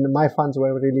myself. And my funds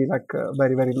were really like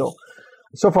very, very low.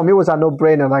 So for me, it was a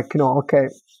no-brainer. Like, okay,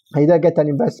 I either get an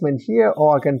investment here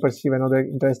or I can pursue another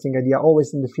interesting idea,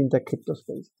 always in the fintech crypto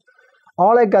space.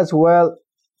 Oleg as well,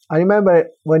 I remember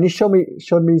when he showed me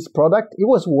his product, it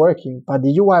was working, but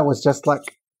the UI was just like,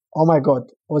 oh my God.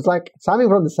 It was like something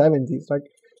from the 70s. Like,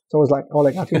 so I was like, oh,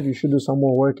 I think you should do some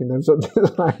more work in terms of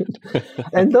design.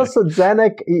 And also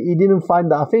Zenek, he didn't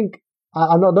find that. I think,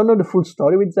 I don't know the full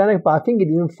story with Zenek, but I think he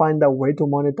didn't find a way to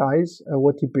monetize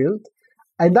what he built.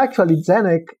 And actually,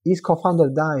 Zenek, his co-founder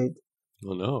died.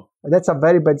 Oh, no. That's a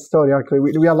very bad story, actually.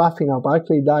 We are laughing now, but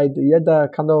actually he died. He had a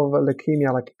kind of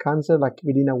leukemia, like cancer, like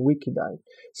within a week he died.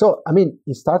 So, I mean,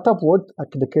 in startup world, like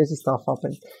the crazy stuff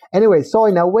happened. Anyway, so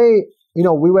in a way, we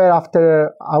were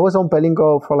I was on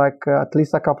Paylinko for like at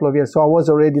least a couple of years. So I was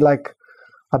already like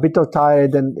a bit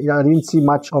tired and I didn't see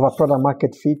much of a product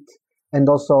market fit and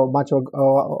also much of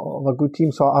a good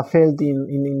team. So I failed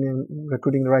in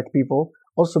recruiting the right people.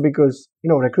 Also because,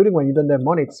 recruiting when you don't have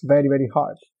money, it's very, very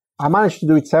hard. I managed to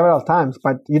do it several times,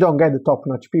 but you don't get the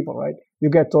top-notch people, right? You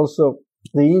get also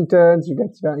the interns, you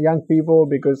get young people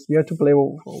because you have to play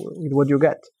with what you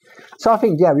get. So I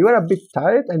think, we were a bit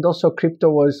tired, and also crypto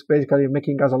was basically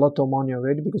making us a lot of money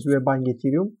already because we were buying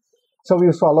Ethereum. So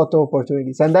we saw a lot of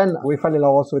opportunities. And then we fell in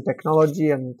love also with technology,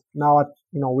 and now,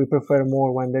 we prefer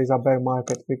more when there's a bear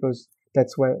market because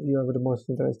that's where you have the most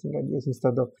interesting ideas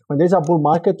instead of when there's a bull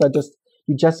market,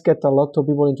 you just get a lot of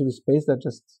people into the space that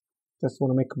just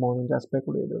want to make money, they're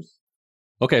speculators.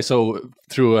 Okay, so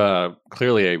through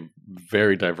clearly a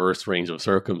very diverse range of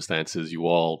circumstances, you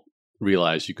all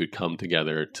realized you could come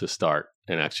together to start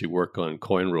and actually work on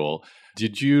Coinrule.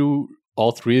 Did you,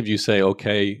 all 3 of you, say,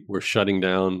 okay, we're shutting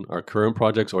down our current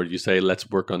projects, or did you say, let's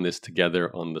work on this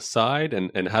together on the side?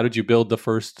 And how did you build the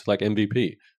first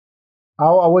MVP?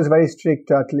 I was very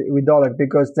strict with Oleg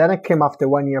because then I came after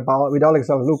 1 year. But with Oleg,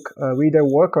 so look, we either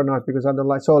work or not because I don't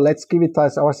like. So let's give it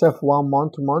ourselves 1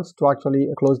 month, 2 months to actually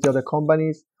close the other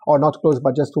companies, or not close,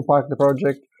 but just to park the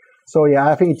project. So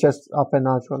I think it just happened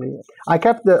naturally. I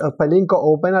kept the Paylinko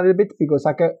open a little bit because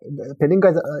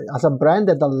Paylinko as a brand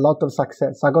had a lot of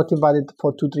success. I got invited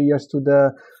for 2-3 years to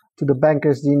the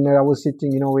bankers dinner. I was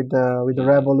sitting, with the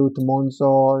Revolut,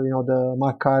 Monzo, the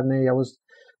Mark Carney.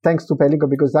 Thanks to Paylinko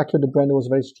because actually the brand was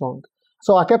very strong.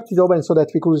 So I kept it open so that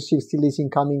we could receive still these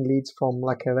incoming leads from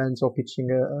like events or pitching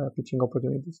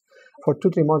opportunities. For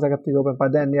 2-3 months I kept it open,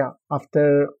 but then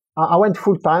after I went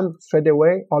full time straight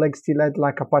away. Oleg still had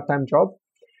like a part-time job,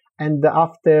 and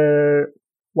after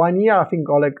 1 year I think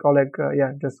Oleg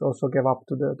just also gave up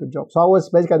to the job. So I was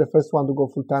basically the first one to go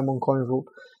full time on Coinrule,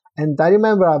 and I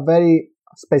remember a very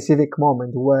specific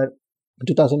moment where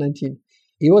 2019.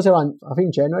 It was around, I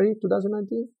think, January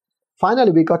 2019.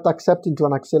 Finally, we got accepted to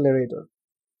an accelerator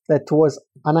that was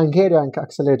an Hungarian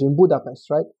accelerator in Budapest,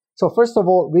 right? So first of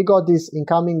all, we got these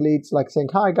incoming leads like saying,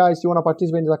 "Hi guys, you want to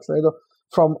participate in this accelerator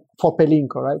for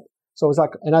Pelinko," right? So it was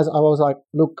like, and as I was like,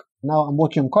 "Look, now I'm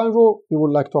working on Coinrule. We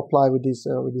would like to apply with these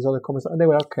other companies," and they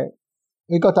were okay.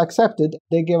 We got accepted.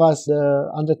 They gave us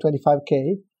under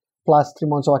 25K plus 3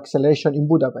 months of acceleration in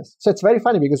Budapest. So it's very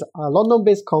funny because a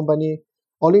London-based company,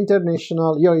 all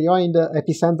international. You're in the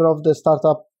epicenter of the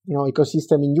startup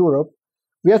ecosystem in Europe.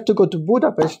 We have to go to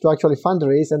Budapest to actually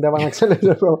fundraise, and they have an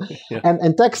accelerator. Yeah.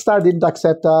 And Techstar didn't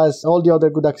accept us. All the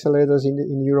other good accelerators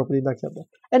in Europe didn't accept us.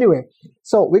 Anyway,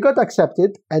 so we got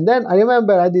accepted. And then I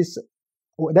remember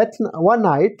that one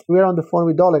night, we were on the phone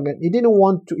with Oleg, and he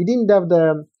didn't have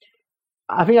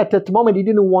I think at that moment, he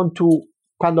didn't want to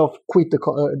kind of quit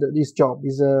this job.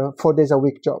 It's a 4 days a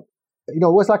week job. It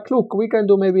was like, look, we can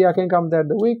do, maybe I can come there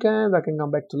the weekend, I can come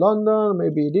back to London,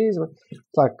 maybe it is. It's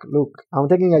like, look, I'm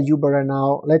taking a Uber right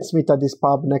now. Let's meet at this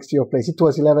pub next to your place. It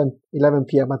was 11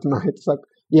 p.m. at night. It's like,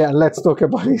 yeah, let's talk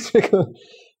about this.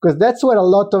 Because that's where a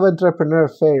lot of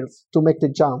entrepreneurs fails to make the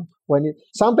jump.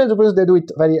 Some entrepreneurs, they do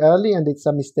it very early, and it's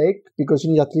a mistake because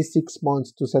you need at least 6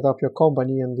 months to set up your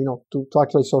company and, to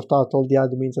actually sort out all the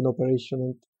admins and operation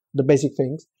and the basic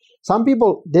things. Some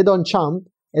people, they don't jump,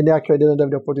 and they actually didn't have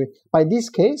the opportunity. By this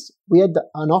case, we had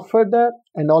an offer there,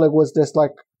 and Oleg was just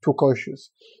like too cautious.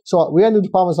 So we ended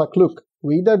up like, look,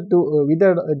 we either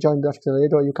join the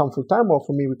accelerator, or you come full time, or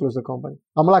for me, we close the company.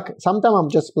 I'm like, sometimes I'm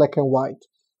just black and white.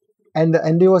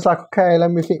 And he was like, okay,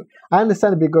 let me think. I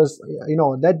understand because,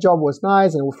 that job was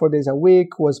nice, and 4 days a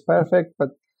week was perfect, but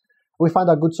we found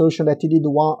a good solution that he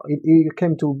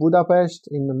came to Budapest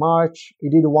in March. He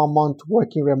did 1 month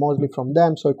working remotely from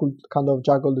them, so he could kind of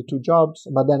juggle the 2 jobs.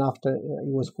 But then after,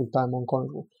 he was full-time on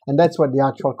Coinrule. And that's where the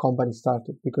actual company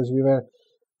started, because we were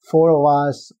 4 of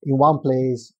us in one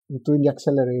place, doing the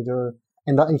accelerator.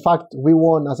 And in fact, we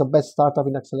won as a best startup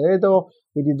in accelerator.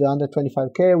 We did under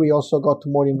 25K. We also got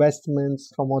more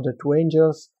investments from other 2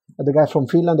 angels. The guy from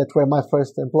Finland that were my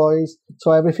first employees.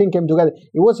 So everything came together.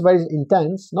 It was very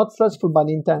intense, not stressful, but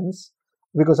intense,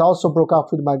 because I also broke up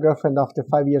with my girlfriend after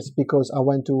 5 years because I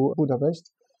went to Budapest.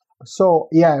 So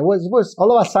yeah, it was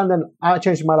all of a sudden I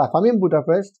changed my life. I'm in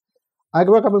Budapest. I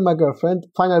broke up with my girlfriend.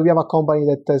 Finally, we have a company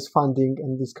that has funding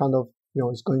and this kind of,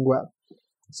 is going well.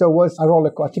 So it was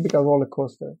a typical roller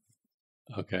coaster.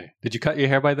 Okay. Did you cut your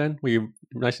hair by then? Were you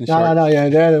nice and short? No, yeah,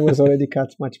 that was already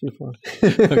cut much before.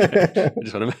 Okay. I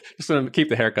just want to keep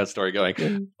the haircut story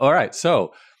going. All right.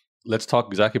 So let's talk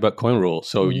exactly about Coinrule.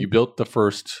 So you built the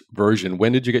first version.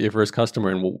 When did you get your first customer,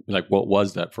 and what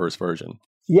was that first version?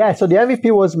 Yeah, so the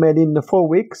MVP was made in 4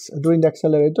 weeks during the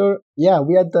accelerator. Yeah,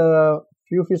 we had a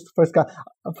few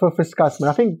first customer.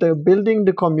 I think building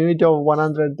the community of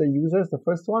 100 users, the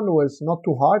first one was not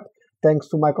too hard. Thanks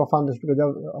to my co-founders, because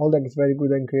Oleg is very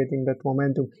good in creating that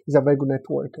momentum. He's a very good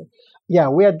networker. Yeah,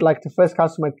 we had like the first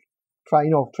customer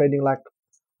trading like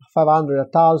 500,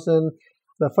 1,000.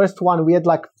 The first one, we had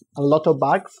like a lot of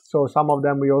bugs. So some of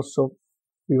them we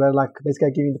were like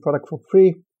basically giving the product for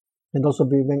free, and also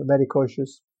being very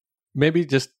cautious. Maybe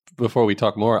just before we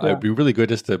talk more, it'd be really good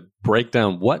just to break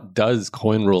down, what does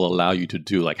Coinrule allow you to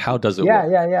do? Like, how does it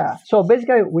work? Yeah. So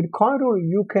basically, with Coinrule,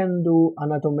 you can do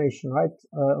an automation, right,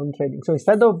 on trading. So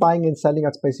instead of buying and selling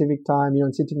at specific time,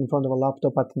 sitting in front of a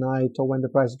laptop at night or when the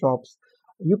price drops,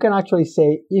 you can actually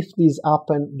say, if this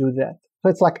happen, do that. So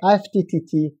it's like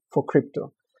FTTT for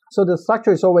crypto. So the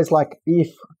structure is always like,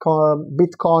 if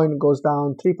Bitcoin goes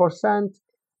down 3%,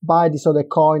 buy this other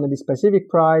coin at this specific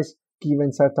price,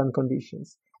 given certain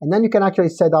conditions. And then you can actually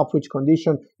set up which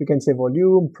condition. You can say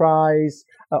volume, price,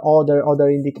 other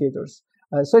indicators.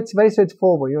 So it's very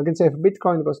straightforward. You can say if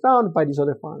Bitcoin goes down, buy this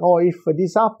other fund. Or if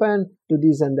this happens, do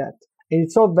this and that. And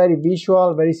it's all very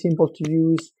visual, very simple to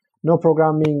use, no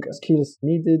programming skills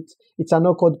needed. It's a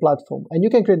no-code platform. And you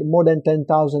can create more than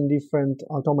 10,000 different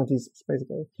automatisms,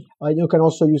 basically. You can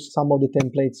also use some of the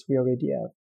templates we already have.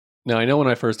 Now, I know when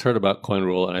I first heard about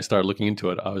Coinrule and I started looking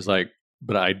into it, I was like,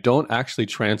 but I don't actually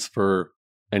transfer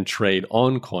and trade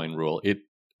on Coinrule. It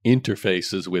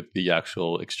interfaces with the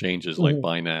actual exchanges like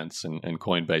Binance and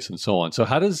Coinbase and so on. So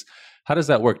how does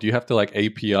that work? Do you have to like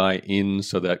API in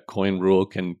so that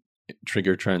Coinrule can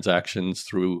trigger transactions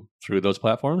through those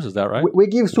platforms? Is that right? We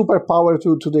give superpower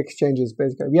to the exchanges,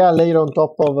 basically. We are layered on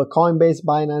top of Coinbase,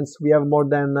 Binance. We have more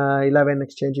than 11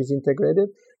 exchanges integrated.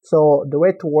 So the way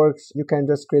it works, you can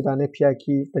just create an API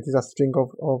key that is a string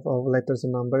of letters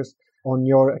and numbers on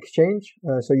your exchange.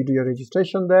 So you do your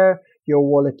registration there. Your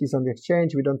wallet is on the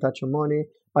exchange. We don't touch your money.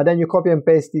 But then you copy and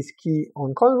paste this key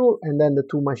on Coinrule, and then the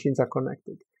 2 machines are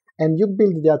connected. And you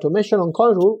build the automation on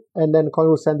Coinrule, and then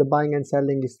Coinrule send the buying and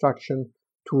selling instruction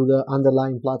to the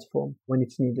underlying platform when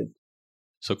it's needed.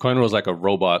 So Coinrule is like a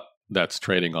robot that's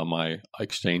trading on my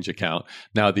exchange account.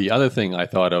 Now, the other thing I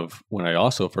thought of when I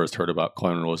also first heard about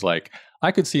Coinrule was like,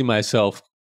 I could see myself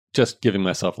just giving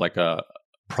myself like a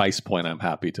price point I'm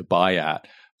happy to buy at.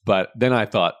 But then I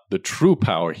thought the true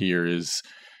power here is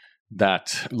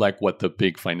that, like what the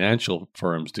big financial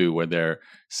firms do, where they're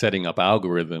setting up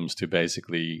algorithms to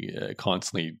basically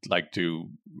constantly like do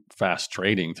fast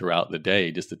trading throughout the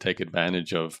day just to take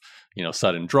advantage of,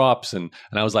 sudden drops. And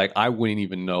I was like, I wouldn't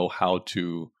even know how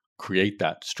to create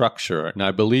that structure. And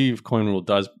I believe Coinrule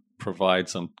does provide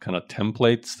some kind of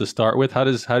templates to start with. How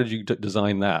did you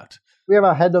design that? We have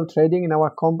a head of trading in our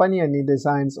company, and he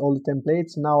designs all the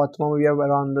templates. Now at the moment we have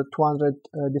around 200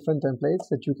 different templates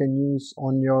that you can use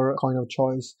on your coin of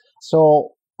choice. So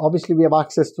obviously we have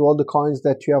access to all the coins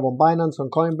that you have on Binance, on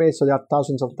Coinbase, so there are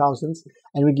thousands,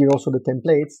 and we give also the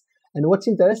templates. And what's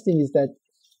interesting is that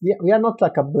we are not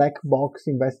like a black box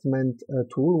investment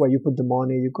tool where you put the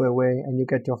money, you go away, and you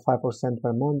get your 5%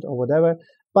 per month or whatever.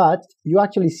 But you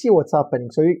actually see what's happening.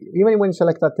 So even when you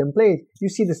select that template, you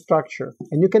see the structure,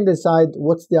 and you can decide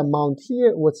what's the amount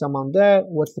here, what's the amount there,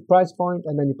 what's the price point,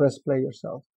 and then you press play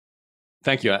yourself.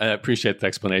 Thank you. I appreciate the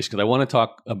explanation because I want to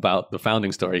talk about the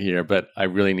founding story here, but I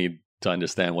really need to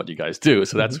understand what you guys do.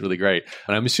 So that's really great.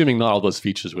 And I'm assuming not all those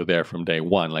features were there from day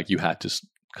one. Like you had to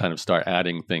kind of start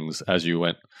adding things as you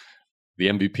went. The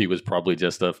MVP was probably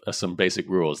just some basic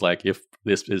rules, like if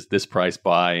this is this price,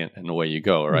 buy, and away you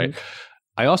go, right?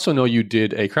 I also know you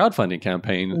did a crowdfunding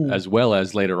campaign as well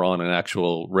as later on an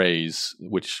actual raise,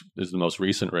 which is the most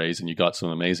recent raise, and you got some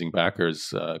amazing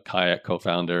backers. Kayak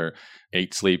co-founder,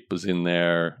 8 Sleep was in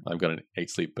there. I've got an 8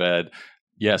 Sleep bed.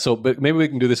 Yeah, but maybe we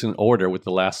can do this in order with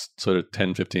the last sort of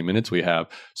 10, 15 minutes we have.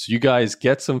 So you guys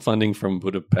get some funding from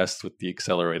Budapest with the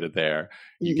accelerator there.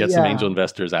 You get some angel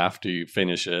investors after you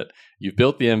finish it. You've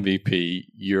built the MVP.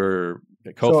 Your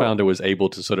co-founder was able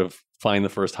to sort of find the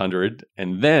first 100,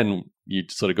 and then you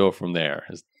sort of go from there.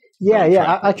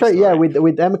 Actually,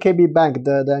 with MKB Bank,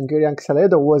 the Hungarian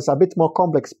accelerator was a bit more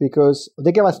complex because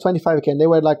they gave us 25K, and they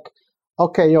were like,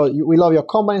 okay, we love your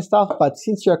company and stuff, but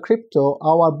since you're crypto,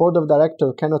 our board of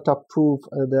directors cannot approve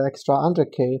the extra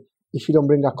 100K if you don't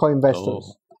bring a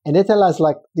co-investors. And they tell us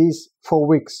like these 4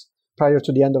 weeks prior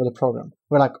to the end of the program.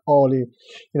 We're like, oh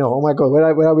my God,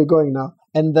 where are we going now?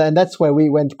 And that's where we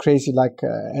went crazy,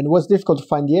 and it was difficult to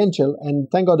find the angel. And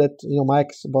thank God that, my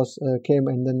ex-boss came,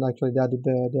 and then actually they added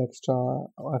the extra,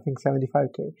 I think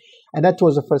 75K. And that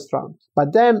was the first round.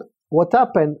 But then what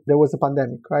happened, there was a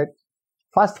pandemic, right?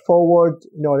 Fast forward,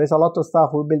 there's a lot of stuff.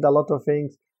 We built a lot of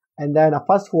things. And then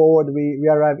fast forward, we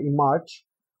arrived in March,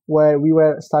 where we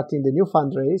were starting the new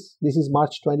fundraise. This is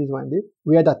March 2020.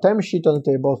 We had a term sheet on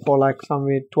the table for like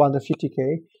somewhere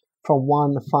 250K from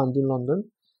one fund in London.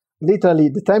 Literally,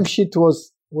 the term sheet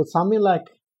was something like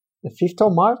the 5th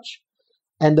of March.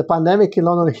 And the pandemic in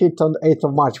London hit on the 8th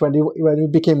of March when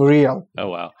it became real. Oh,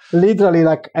 wow. Literally,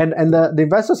 and the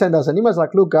investor sent us an email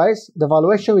like, look, guys, the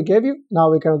valuation we gave you, now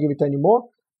we cannot give it anymore.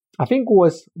 I think it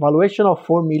was valuation of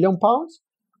 £4 million.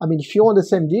 I mean, if you want the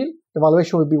same deal, the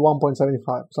valuation would be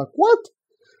 1.75. It's like, what?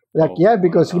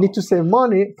 Because we need to save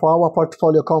money for our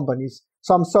portfolio companies.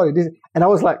 So I'm sorry. And I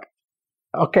was like,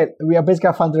 okay, we are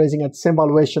basically fundraising at the same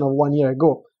valuation of 1 year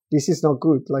ago. This is not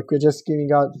good. Like we're just giving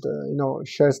out,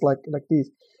 shares like this.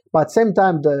 But at the same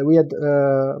time, we had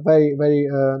very, very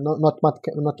not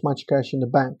much cash in the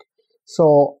bank.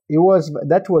 So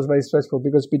that was very stressful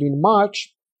because between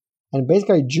March and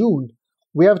basically June,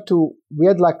 we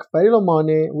had like very low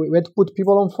money. We had to put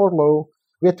people on furlough.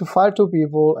 We had to fire 2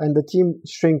 people, and the team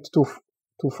shrinked to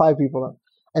 5 people.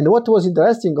 And what was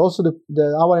interesting, also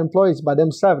our employees by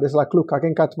themselves, they're like, look, I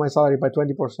can cut my salary by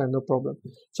 20%, no problem.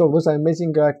 So it was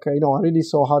amazing, I really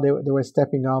saw how they were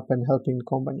stepping up and helping the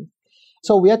company.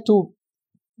 So we had to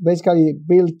basically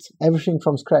build everything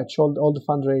from scratch, all the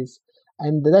fundraise.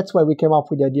 And that's why we came up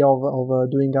with the idea of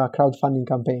doing a crowdfunding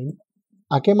campaign.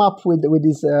 I came up with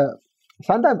this,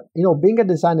 sometimes, being a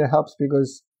designer helps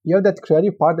because you have that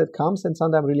creative part that comes and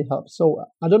sometimes really helps. So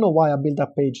I don't know why I built a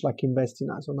page like Invest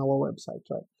in Us on our website,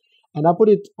 right? And I put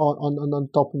it on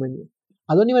top menu.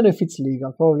 I don't even know if it's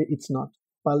legal. Probably it's not.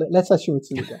 But let's assume it's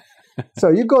legal. So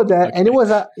you go there, okay. And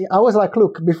I was like,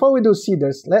 look, before we do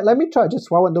seeders, let me try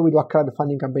just why don't we do a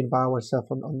crowdfunding campaign by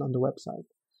ourselves on the website.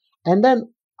 And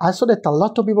then I saw that a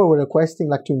lot of people were requesting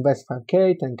like to invest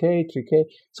 5K, 10K, 3K.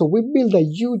 So we built a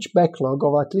huge backlog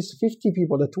of at least 50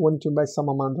 people that wanted to invest some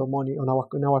amount of money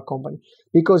in our company.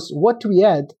 Because what we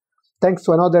had, thanks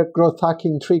to another growth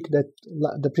hacking trick that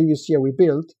the previous year we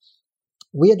built,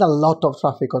 we had a lot of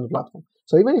traffic on the platform.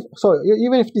 So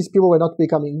even if these people were not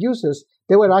becoming users,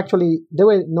 they were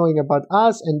knowing about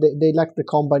us, and they liked the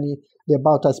company, the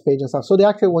About Us page and stuff. So they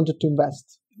actually wanted to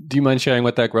invest. Do you mind sharing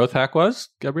what that growth hack was,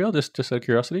 Gabriele? Just out of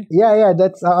curiosity. Yeah.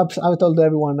 That's I've told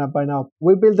everyone by now.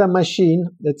 We built a machine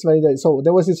that's so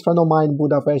there was this friend of mine in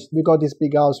Budapest. We got this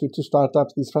big house with 2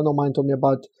 startups. This friend of mine told me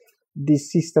about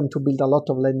this system to build a lot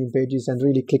of landing pages, and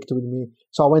really clicked with me.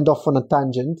 So I went off on a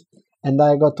tangent, and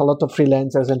I got a lot of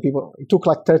freelancers and people. It took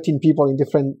like 13 people in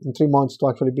 3 months to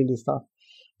actually build this stuff.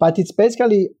 But it's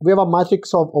basically, we have a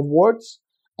matrix of words,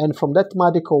 and from that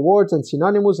matrix of words and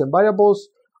synonyms and variables,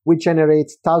 we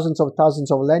generate thousands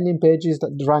of landing pages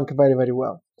that rank very, very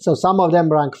well. So some of them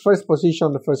rank first position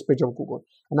on the first page of Google.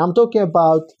 And I'm talking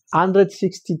about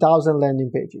 160,000 landing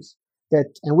pages.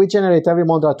 And we generate every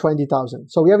month 20,000.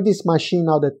 So we have this machine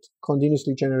now that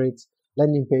continuously generates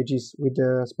landing pages with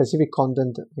the specific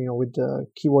content, with the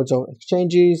keywords of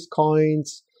exchanges,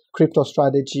 coins, crypto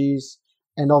strategies,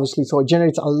 and obviously, so it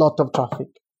generates a lot of traffic.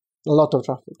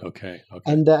 Okay.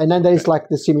 And then there is like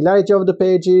the similarity of the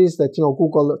pages that,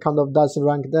 Google kind of doesn't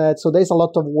rank that. So there's a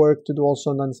lot of work to do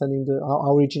also on understanding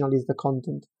how original is the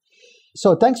content.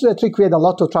 So thanks to that trick, we had a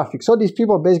lot of traffic. So these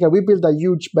people, basically, we built a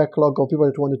huge backlog of people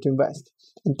that wanted to invest.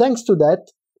 And thanks to that,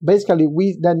 basically,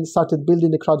 we then started building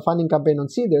the crowdfunding campaign on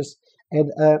Seedrs.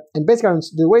 And basically,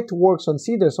 the way it works on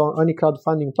Seedrs or any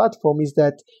crowdfunding platform is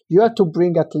that you have to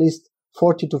bring at least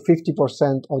 40 to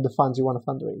 50% of the funds you want to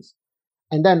fundraise.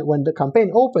 And then when the campaign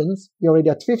opens, you're already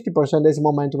at 50%. There's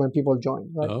momentum when people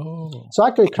join, right? Oh, so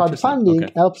actually,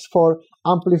 crowdfunding helps for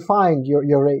amplifying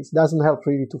your raise. It doesn't help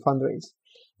really to fundraise.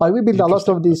 But we built a lot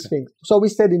of these things. So we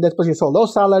stayed in that position. So low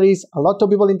salaries, a lot of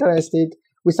people interested.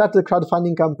 We started the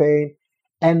crowdfunding campaign.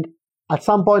 And at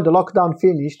some point, the lockdown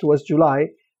finished, was July.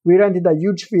 We rented a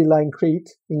huge villa in Crete,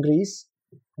 in Greece.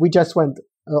 We just went,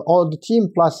 all the team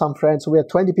plus some friends. So we had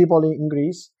 20 people in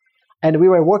Greece. And we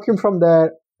were working from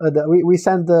there. We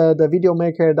sent the video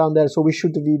maker down there. So we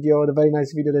shoot the video, the very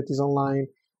nice video that is online.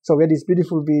 So we had this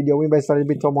beautiful video. We invested a little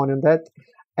bit of money on that.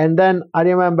 And then I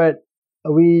remember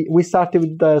we started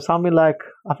with something like,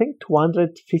 I think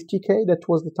 250K. That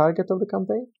was the target of the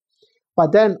campaign.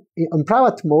 But then in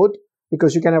private mode,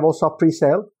 because you can have also a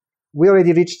pre-sale, we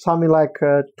already reached something like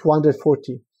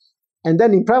 240. And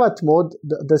then in private mode,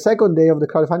 the second day of the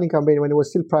crowdfunding campaign, when it was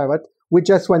still private, we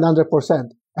just went 100%.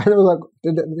 And I was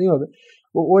like,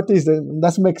 what is that?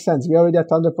 Doesn't make sense. We're already at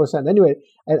 100%. Anyway,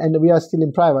 and we are still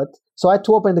in private. So I had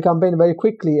to open the campaign very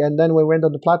quickly. And then when we went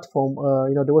on the platform,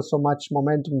 there was so much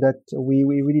momentum that we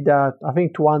did, I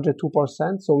think,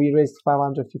 202%. So we raised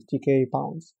 550K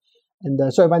pounds.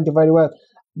 And so it went very well.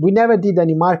 We never did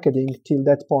any marketing till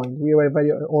that point. We were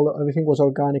everything was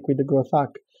organic with the growth hack.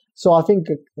 So I think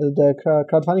the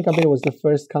crowdfunding campaign was the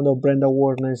first kind of brand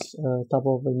awareness type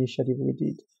of initiative we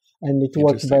did. And it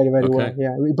worked very, very well.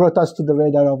 Yeah, it brought us to the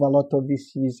radar of a lot of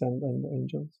VCs and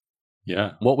angels.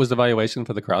 Yeah. What was the valuation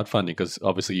for the crowdfunding? Because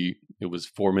obviously it was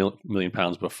 £4 million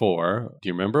before. Do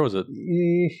you remember? Was it?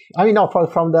 I mean, no.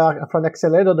 From the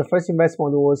accelerator, the first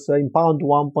investment was in pound,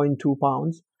 1.2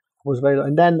 pounds. Was very low.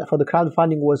 And then for the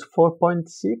crowdfunding was 4.6.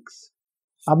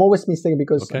 I'm always mistaken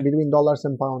because between dollars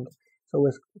and pounds. So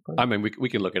I mean, we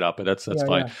can look it up, but that's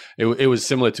fine. Yeah. It was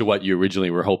similar to what you originally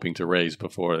were hoping to raise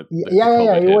before. It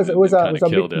was a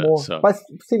bit more, but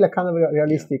still kind of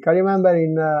realistic. Yeah. I remember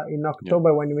in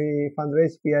October when we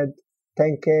fundraised, we had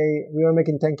 10K. We were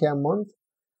making 10K a month.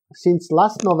 Since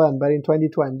last November in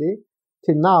 2020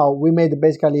 till now, we made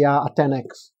basically a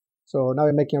 10x. So now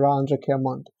we're making around 100K a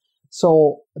month.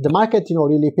 So the market,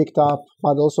 really picked up,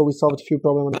 but also we solved a few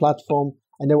problems on the platform,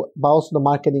 but also the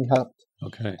marketing helped.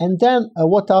 Okay. And then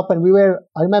what happened?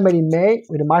 I remember in May,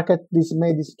 with the market, this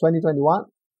 2021,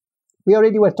 we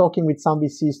already were talking with some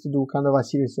VCs to do kind of a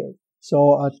Series A.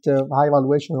 So at high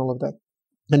valuation, all of that.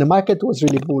 And the market was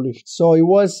really bullish. So it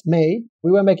was May.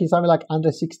 We were making something like under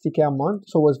 60K a month.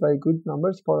 So it was very good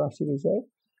numbers for a Series A.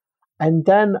 And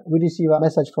then we received a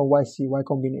message from YC, Y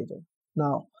Combinator.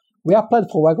 Now, we applied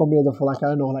for Y Combinator for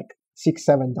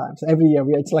 6-7 times every year.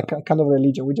 It's like a kind of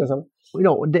religion. We just have,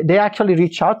 they actually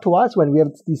reach out to us when we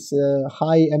have this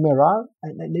high MRR,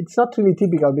 and it's not really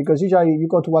typical because usually you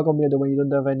go to Y Combinator when you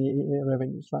don't have any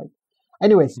revenues, right?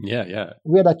 Anyways, we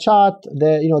had a chat.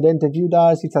 They interviewed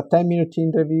us. It's a 10 minutes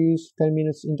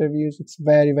interviews. It's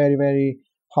very, very, very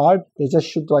hard. They just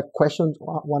shoot questions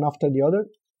one after the other.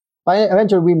 But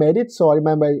eventually we made it. So I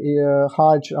remember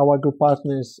Harj, our group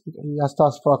partners, he asked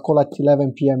us for a call at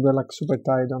 11 p.m. We were super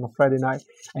tired on a Friday night.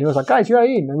 And he was like, guys, you are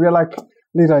in. And we were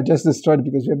literally just destroyed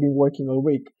because we have been working all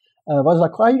week. I was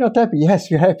like, why are you not happy? Yes,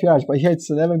 we're happy, Raj, but yeah, it's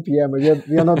 11 p.m. We have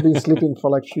not been sleeping for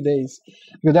like a few days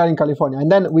because they're in California.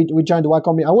 And then we joined the Y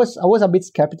Combinator. I was a bit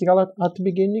skeptical at the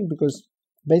beginning because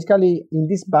basically in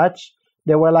this batch,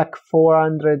 there were like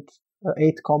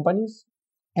 408 companies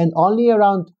and only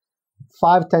around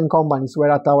 5-10 companies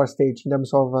were at our stage in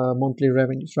terms of monthly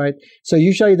revenues, right? So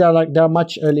usually they're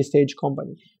much early stage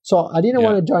company. So I didn't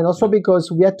want to join also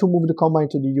because we had to move the company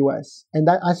to the US. And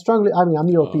I'm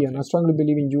European. I strongly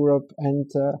believe in Europe and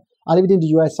I lived in the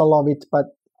US. I love it, but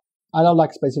I don't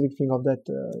like specific thing of that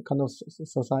kind of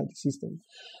society system.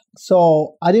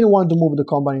 So I didn't want to move the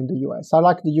company in the US. I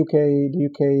like the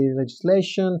UK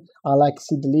legislation. I like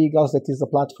Seed Legals. That is the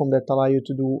platform that allow you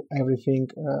to do everything,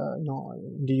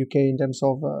 in the UK in terms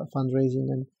of fundraising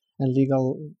and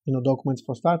legal, documents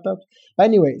for startups. But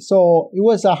anyway, so it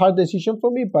was a hard decision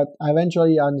for me, but I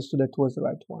eventually understood that it was the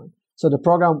right one. So the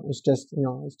program is just,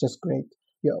 it's just great.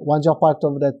 Yeah, once you're part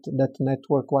of that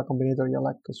network, Y Combinator, you're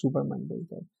like a Superman,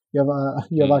 basically. You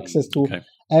have access to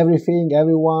everything,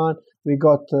 everyone. We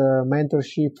got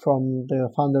mentorship from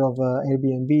the founder of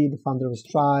Airbnb, the founder of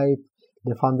Stripe,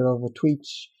 the founder of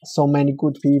Twitch. So many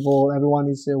good people. Everyone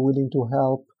is willing to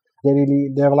help.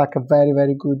 They have like a very,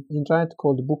 very good internet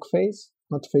called Bookface,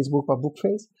 not Facebook, but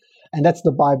Bookface. And that's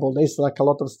the Bible. There's like a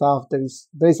lot of stuff. There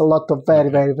is a lot of very,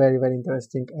 very, very, very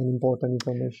interesting and important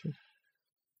information.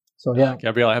 So yeah,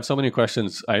 Gabriele, I have so many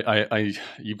questions.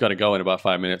 You've got to go in about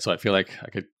 5 minutes, so I feel like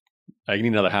I need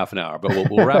another half an hour, but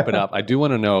we'll wrap it up. I do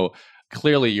want to know.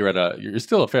 Clearly, you're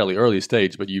still a fairly early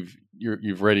stage, but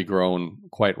you've already grown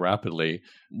quite rapidly.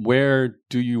 Where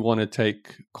do you want to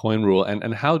take Coinrule,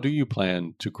 and how do you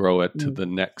plan to grow it to the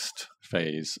next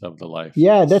phase of the life?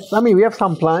 Yeah, we have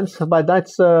some plans, but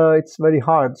that's it's very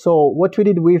hard. So what we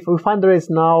did, we fundraised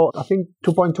now, I think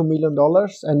 $2.2 million,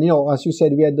 and as you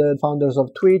said, we had the founders of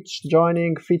Twitch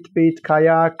joining, Fitbit,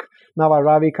 Kayak, Nava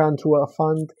Ravikant through a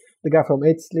fund. The guy from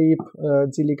Eat Sleep,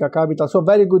 Zilliqa Capital. So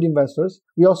very good investors.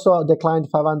 We also declined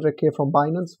 $500K from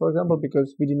Binance, for example,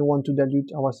 because we didn't want to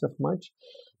dilute ourselves much.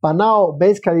 But now,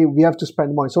 basically, we have to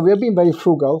spend money. So we have been very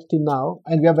frugal till now,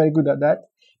 and we are very good at that.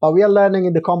 But we are learning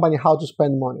in the company how to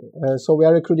spend money. So we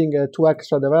are recruiting 2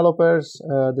 extra developers,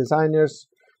 designers.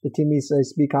 The team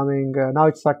is becoming, now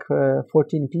it's like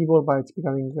 14 people, but it's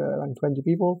becoming like 20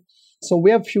 people. So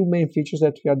we have a few main features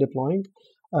that we are deploying.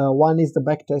 One is the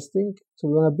backtesting. So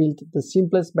we want to build the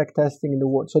simplest backtesting in the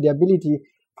world. So the ability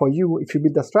for you, if you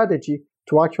build a strategy,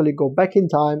 to actually go back in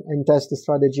time and test the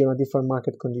strategy on a different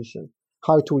market condition.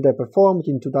 How it would have performed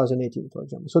in 2018, for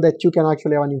example. So that you can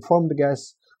actually have an informed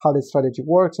guess how the strategy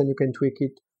works and you can tweak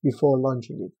it before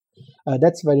launching it.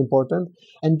 That's very important.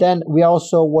 And then we are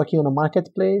also working on a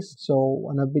marketplace. So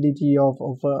an ability of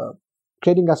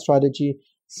creating a strategy,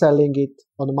 selling it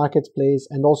on the marketplace,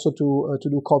 and also to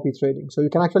do copy trading. So you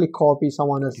can actually copy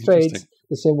someone else's trades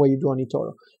the same way you do on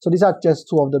eToro. So these are just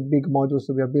 2 of the big modules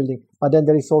that we are building. But then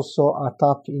there is also a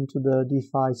tap into the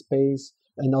DeFi space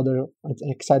and other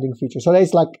exciting features. So there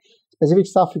is like specific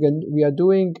stuff we are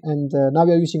doing, and now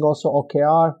we are using also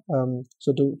OKR,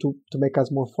 so to make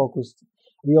us more focused.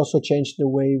 We also changed the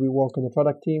way we work on the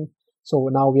product team. So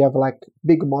now we have like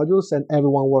big modules, and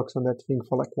everyone works on that thing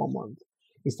for like 1 month.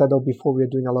 Instead of before we were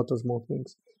doing a lot of small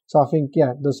things. So I think,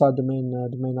 those are the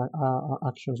main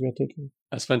actions we are taking.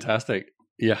 That's fantastic.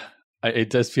 Yeah,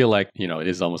 it does feel like, it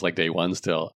is almost like day one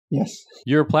still. Yes.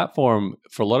 Your platform,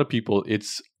 for a lot of people,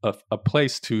 it's a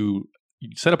place to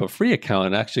set up a free account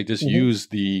and actually just use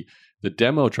the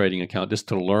demo trading account just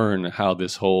to learn how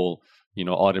this whole,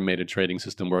 automated trading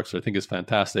system works. So I think it's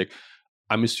fantastic.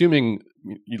 I'm assuming,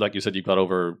 like you said, you've got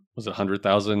over, was it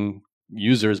 100,000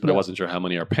 users, but I wasn't sure how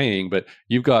many are paying. But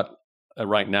you've got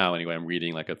right now, anyway, I'm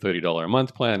reading like a $30 a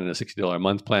month plan and a $60 a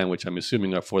month plan, which I'm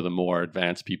assuming are for the more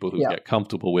advanced people who get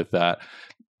comfortable with that.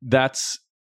 That's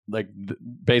like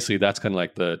basically that's kind of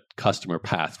like the customer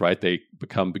path, right? They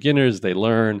become beginners, they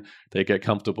learn, they get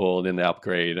comfortable, and then they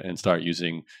upgrade and start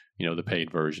using the paid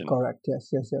version. Correct.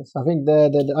 Yes. I think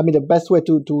the best way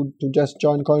to just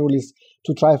join Coinrule is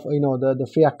to try the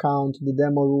free account, the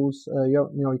demo rules.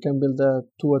 You can build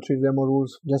 2 or 3 demo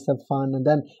rules, just have fun, and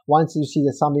then once you see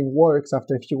that something works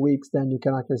after a few weeks, then you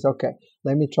can actually say, okay,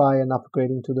 let me try and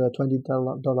upgrading to the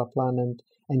 $20 plan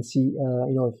and see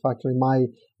if actually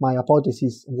my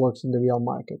hypothesis works in the real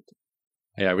market.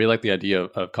 Yeah, I really like the idea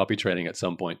of copy trading at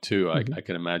some point too. I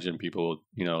can imagine people,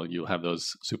 you'll have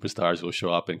those superstars who will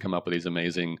show up and come up with these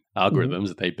amazing algorithms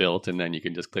that they built, and then you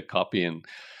can just click copy and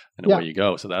away you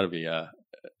go. So that would be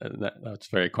That's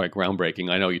quite groundbreaking.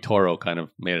 I know eToro kind of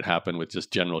made it happen with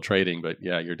just general trading, but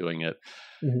yeah, you're doing it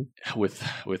with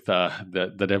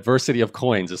the diversity of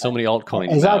coins. There's so many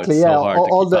altcoins exactly, now. It's yeah. so hard to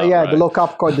keep up, right? The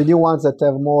lock-up coin, the new ones that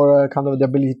have more kind of the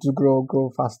ability to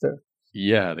grow faster.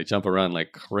 Yeah, they jump around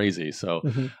like crazy. So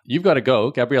you've got to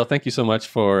go. Gabriele, thank you so much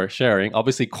for sharing.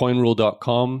 Obviously,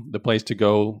 Coinrule.com, the place to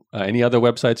go. Any other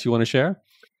websites you want to share?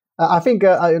 I think,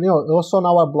 also on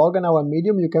our blog and our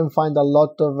Medium, you can find a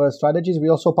lot of strategies. We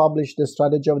also publish the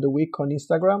strategy of the week on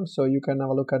Instagram, so you can have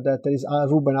a look at that. There is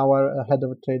Ruben, our head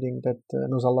of trading, that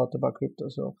knows a lot about crypto,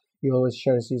 so he always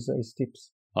shares his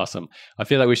tips. Awesome. I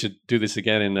feel like we should do this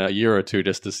again in a year or two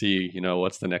just to see,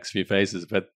 what's the next few phases.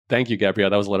 But thank you,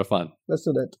 Gabriele. That was a lot of fun. Let's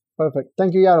do that. Perfect.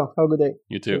 Thank you, Yaro. Have a good day.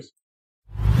 You too. Cheers.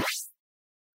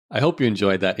 I hope you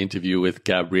enjoyed that interview with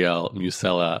Gabriele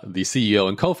Musella, the CEO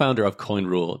and co-founder of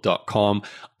Coinrule.com.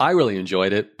 I really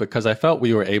enjoyed it because I felt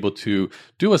we were able to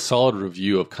do a solid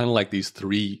review of kind of like these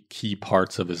three key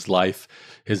parts of his life: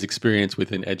 his experience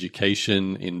within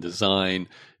education, in design,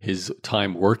 his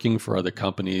time working for other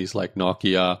companies like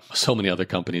Nokia, so many other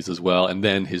companies as well, and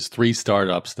then his 3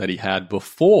 startups that he had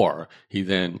before he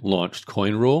then launched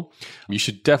Coinrule. You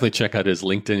should definitely check out his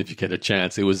LinkedIn if you get a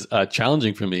chance. It was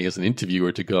challenging for me as an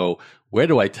interviewer to go, where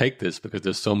do I take this? Because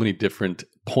there's so many different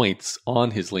points on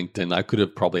his LinkedIn. I could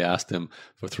have probably asked him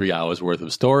for 3 hours worth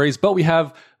of stories, but we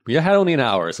had only an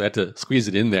hour, so I had to squeeze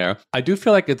it in there. I do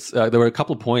feel like there were a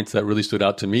couple of points that really stood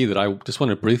out to me that I just want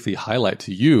to briefly highlight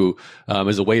to you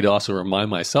as a way to also remind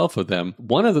myself of them.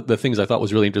 One of the things I thought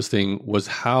was really interesting was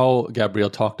how Gabriele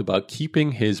talked about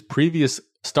keeping his previous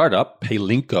startup,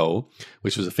 Paylinko,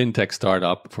 which was a fintech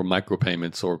startup for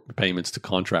micropayments or payments to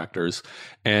contractors.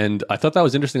 And I thought that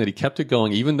was interesting that he kept it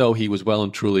going, even though he was well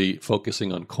and truly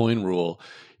focusing on Coinrule.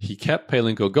 He kept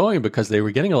Paylinko going because they were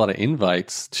getting a lot of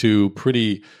invites to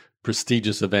pretty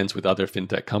prestigious events with other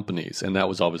fintech companies. And that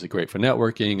was obviously great for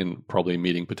networking and probably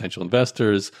meeting potential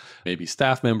investors, maybe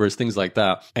staff members, things like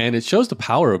that. And it shows the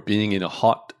power of being in a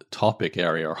hot topic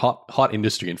area or hot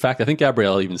industry. In fact, I think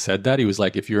Gabriele even said that. He was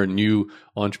like, if you're a new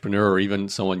entrepreneur or even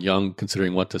someone young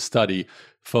considering what to study,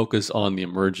 focus on the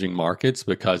emerging markets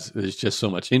because there's just so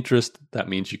much interest. That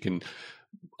means you can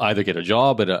either get a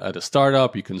job at a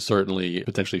startup, you can certainly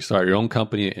potentially start your own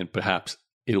company, and perhaps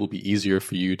it will be easier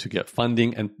for you to get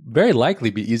funding and very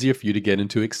likely be easier for you to get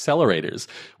into accelerators,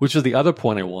 which is the other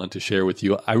point I want to share with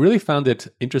you. I really found it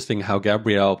interesting how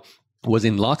Gabriele was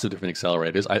in lots of different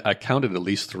accelerators. I counted at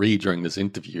least 3 during this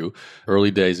interview: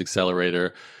 Early Days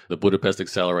Accelerator, the Budapest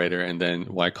Accelerator, and then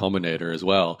Y Combinator as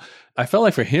well. I felt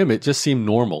like for him, it just seemed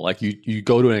normal. Like you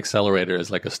go to an accelerator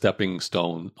as like a stepping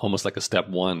stone, almost like a step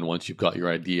 1 once you've got your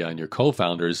idea and your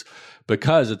co-founders,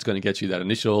 because it's going to get you that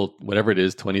initial, whatever it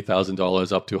is,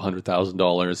 $20,000 up to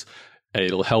 $100,000.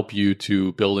 It'll help you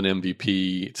to build an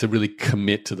MVP, to really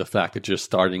commit to the fact that you're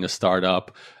starting a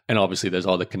startup. And obviously there's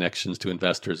all the connections to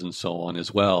investors and so on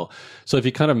as well. So if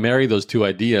you kind of marry those two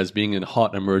ideas, being in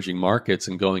hot emerging markets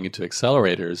and going into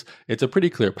accelerators, it's a pretty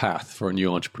clear path for a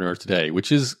new entrepreneur today, which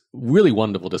is really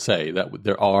wonderful to say that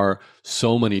there are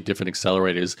so many different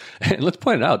accelerators. And let's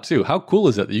point it out too. How cool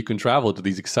is it that you can travel to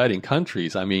these exciting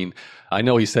countries? I mean, I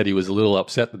know he said he was a little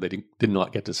upset that they did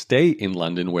not get to stay in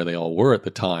London where they all were at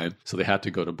the time. So they had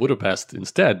to go to Budapest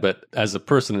instead. But as a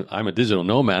person, I'm a digital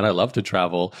nomad. I love to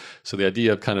travel. So the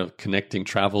idea of kind of connecting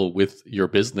travel with your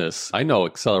business, I know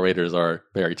accelerators are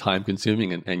very time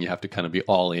consuming and you have to kind of be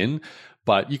all in.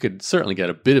 But you could certainly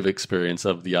get a bit of experience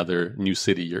of the other new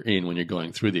city you're in when you're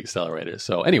going through the accelerator.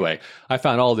 So anyway, I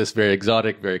found all this very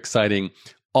exotic, very exciting,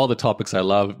 all the topics I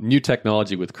love: new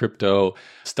technology with crypto,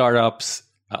 startups,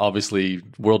 obviously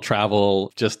world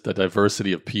travel, just the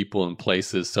diversity of people and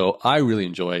places. So I really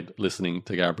enjoyed listening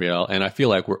to Gabriele, and I feel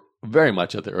like we're very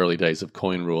much at the early days of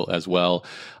Coinrule as well.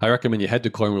 I recommend you head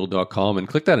to coinrule.com and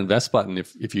click that invest button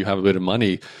if you have a bit of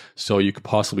money, so you could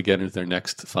possibly get into their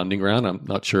next funding round. I'm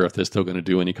not sure if they're still going to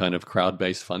do any kind of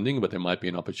crowd-based funding, but there might be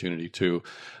an opportunity too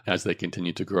as they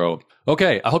continue to grow.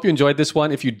 Okay, I hope you enjoyed this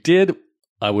one. If you did,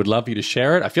 I would love you to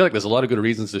share it. I feel like there's a lot of good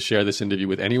reasons to share this interview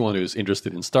with anyone who's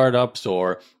interested in startups,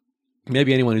 or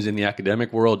maybe anyone who's in the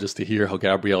academic world, just to hear how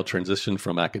Gabriele transitioned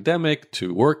from academic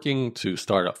to working to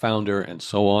startup founder and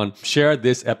so on. Share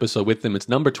this episode with them. It's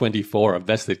number 24 of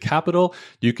Vested Capital.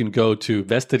 You can go to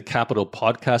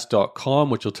vestedcapitalpodcast.com,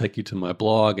 which will take you to my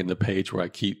blog and the page where I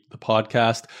keep the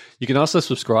podcast. You can also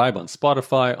subscribe on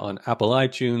Spotify, on Apple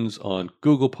iTunes, on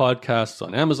Google Podcasts,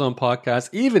 on Amazon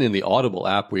Podcasts, even in the Audible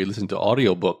app where you listen to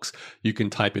audiobooks. You can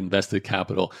type in Vested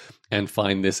Capital and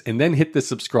find this, and then hit the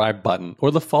subscribe button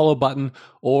or the follow button button,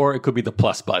 or it could be the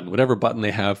plus button, whatever button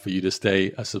they have for you to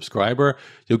stay a subscriber.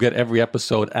 You'll get every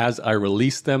episode as I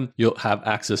release them. You'll have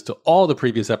access to all the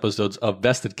previous episodes of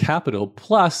Vested Capital,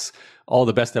 plus all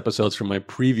the best episodes from my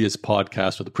previous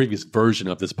podcast, or the previous version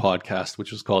of this podcast,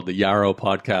 which was called the Yarrow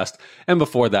podcast. And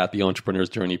before that, the Entrepreneur's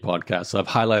Journey podcast. So I've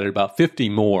highlighted about 50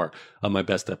 more of my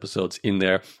best episodes in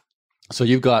there. So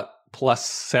you've got plus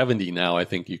 70 now, I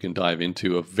think you can dive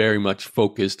into, a very much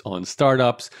focused on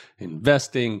startups,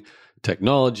 investing,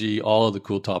 technology, all of the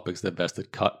cool topics that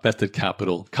Vested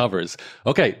Capital covers.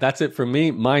 Okay, that's it from me.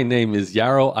 My name is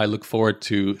Yarrow. I look forward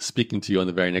to speaking to you on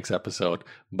the very next episode.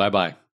 Bye-bye.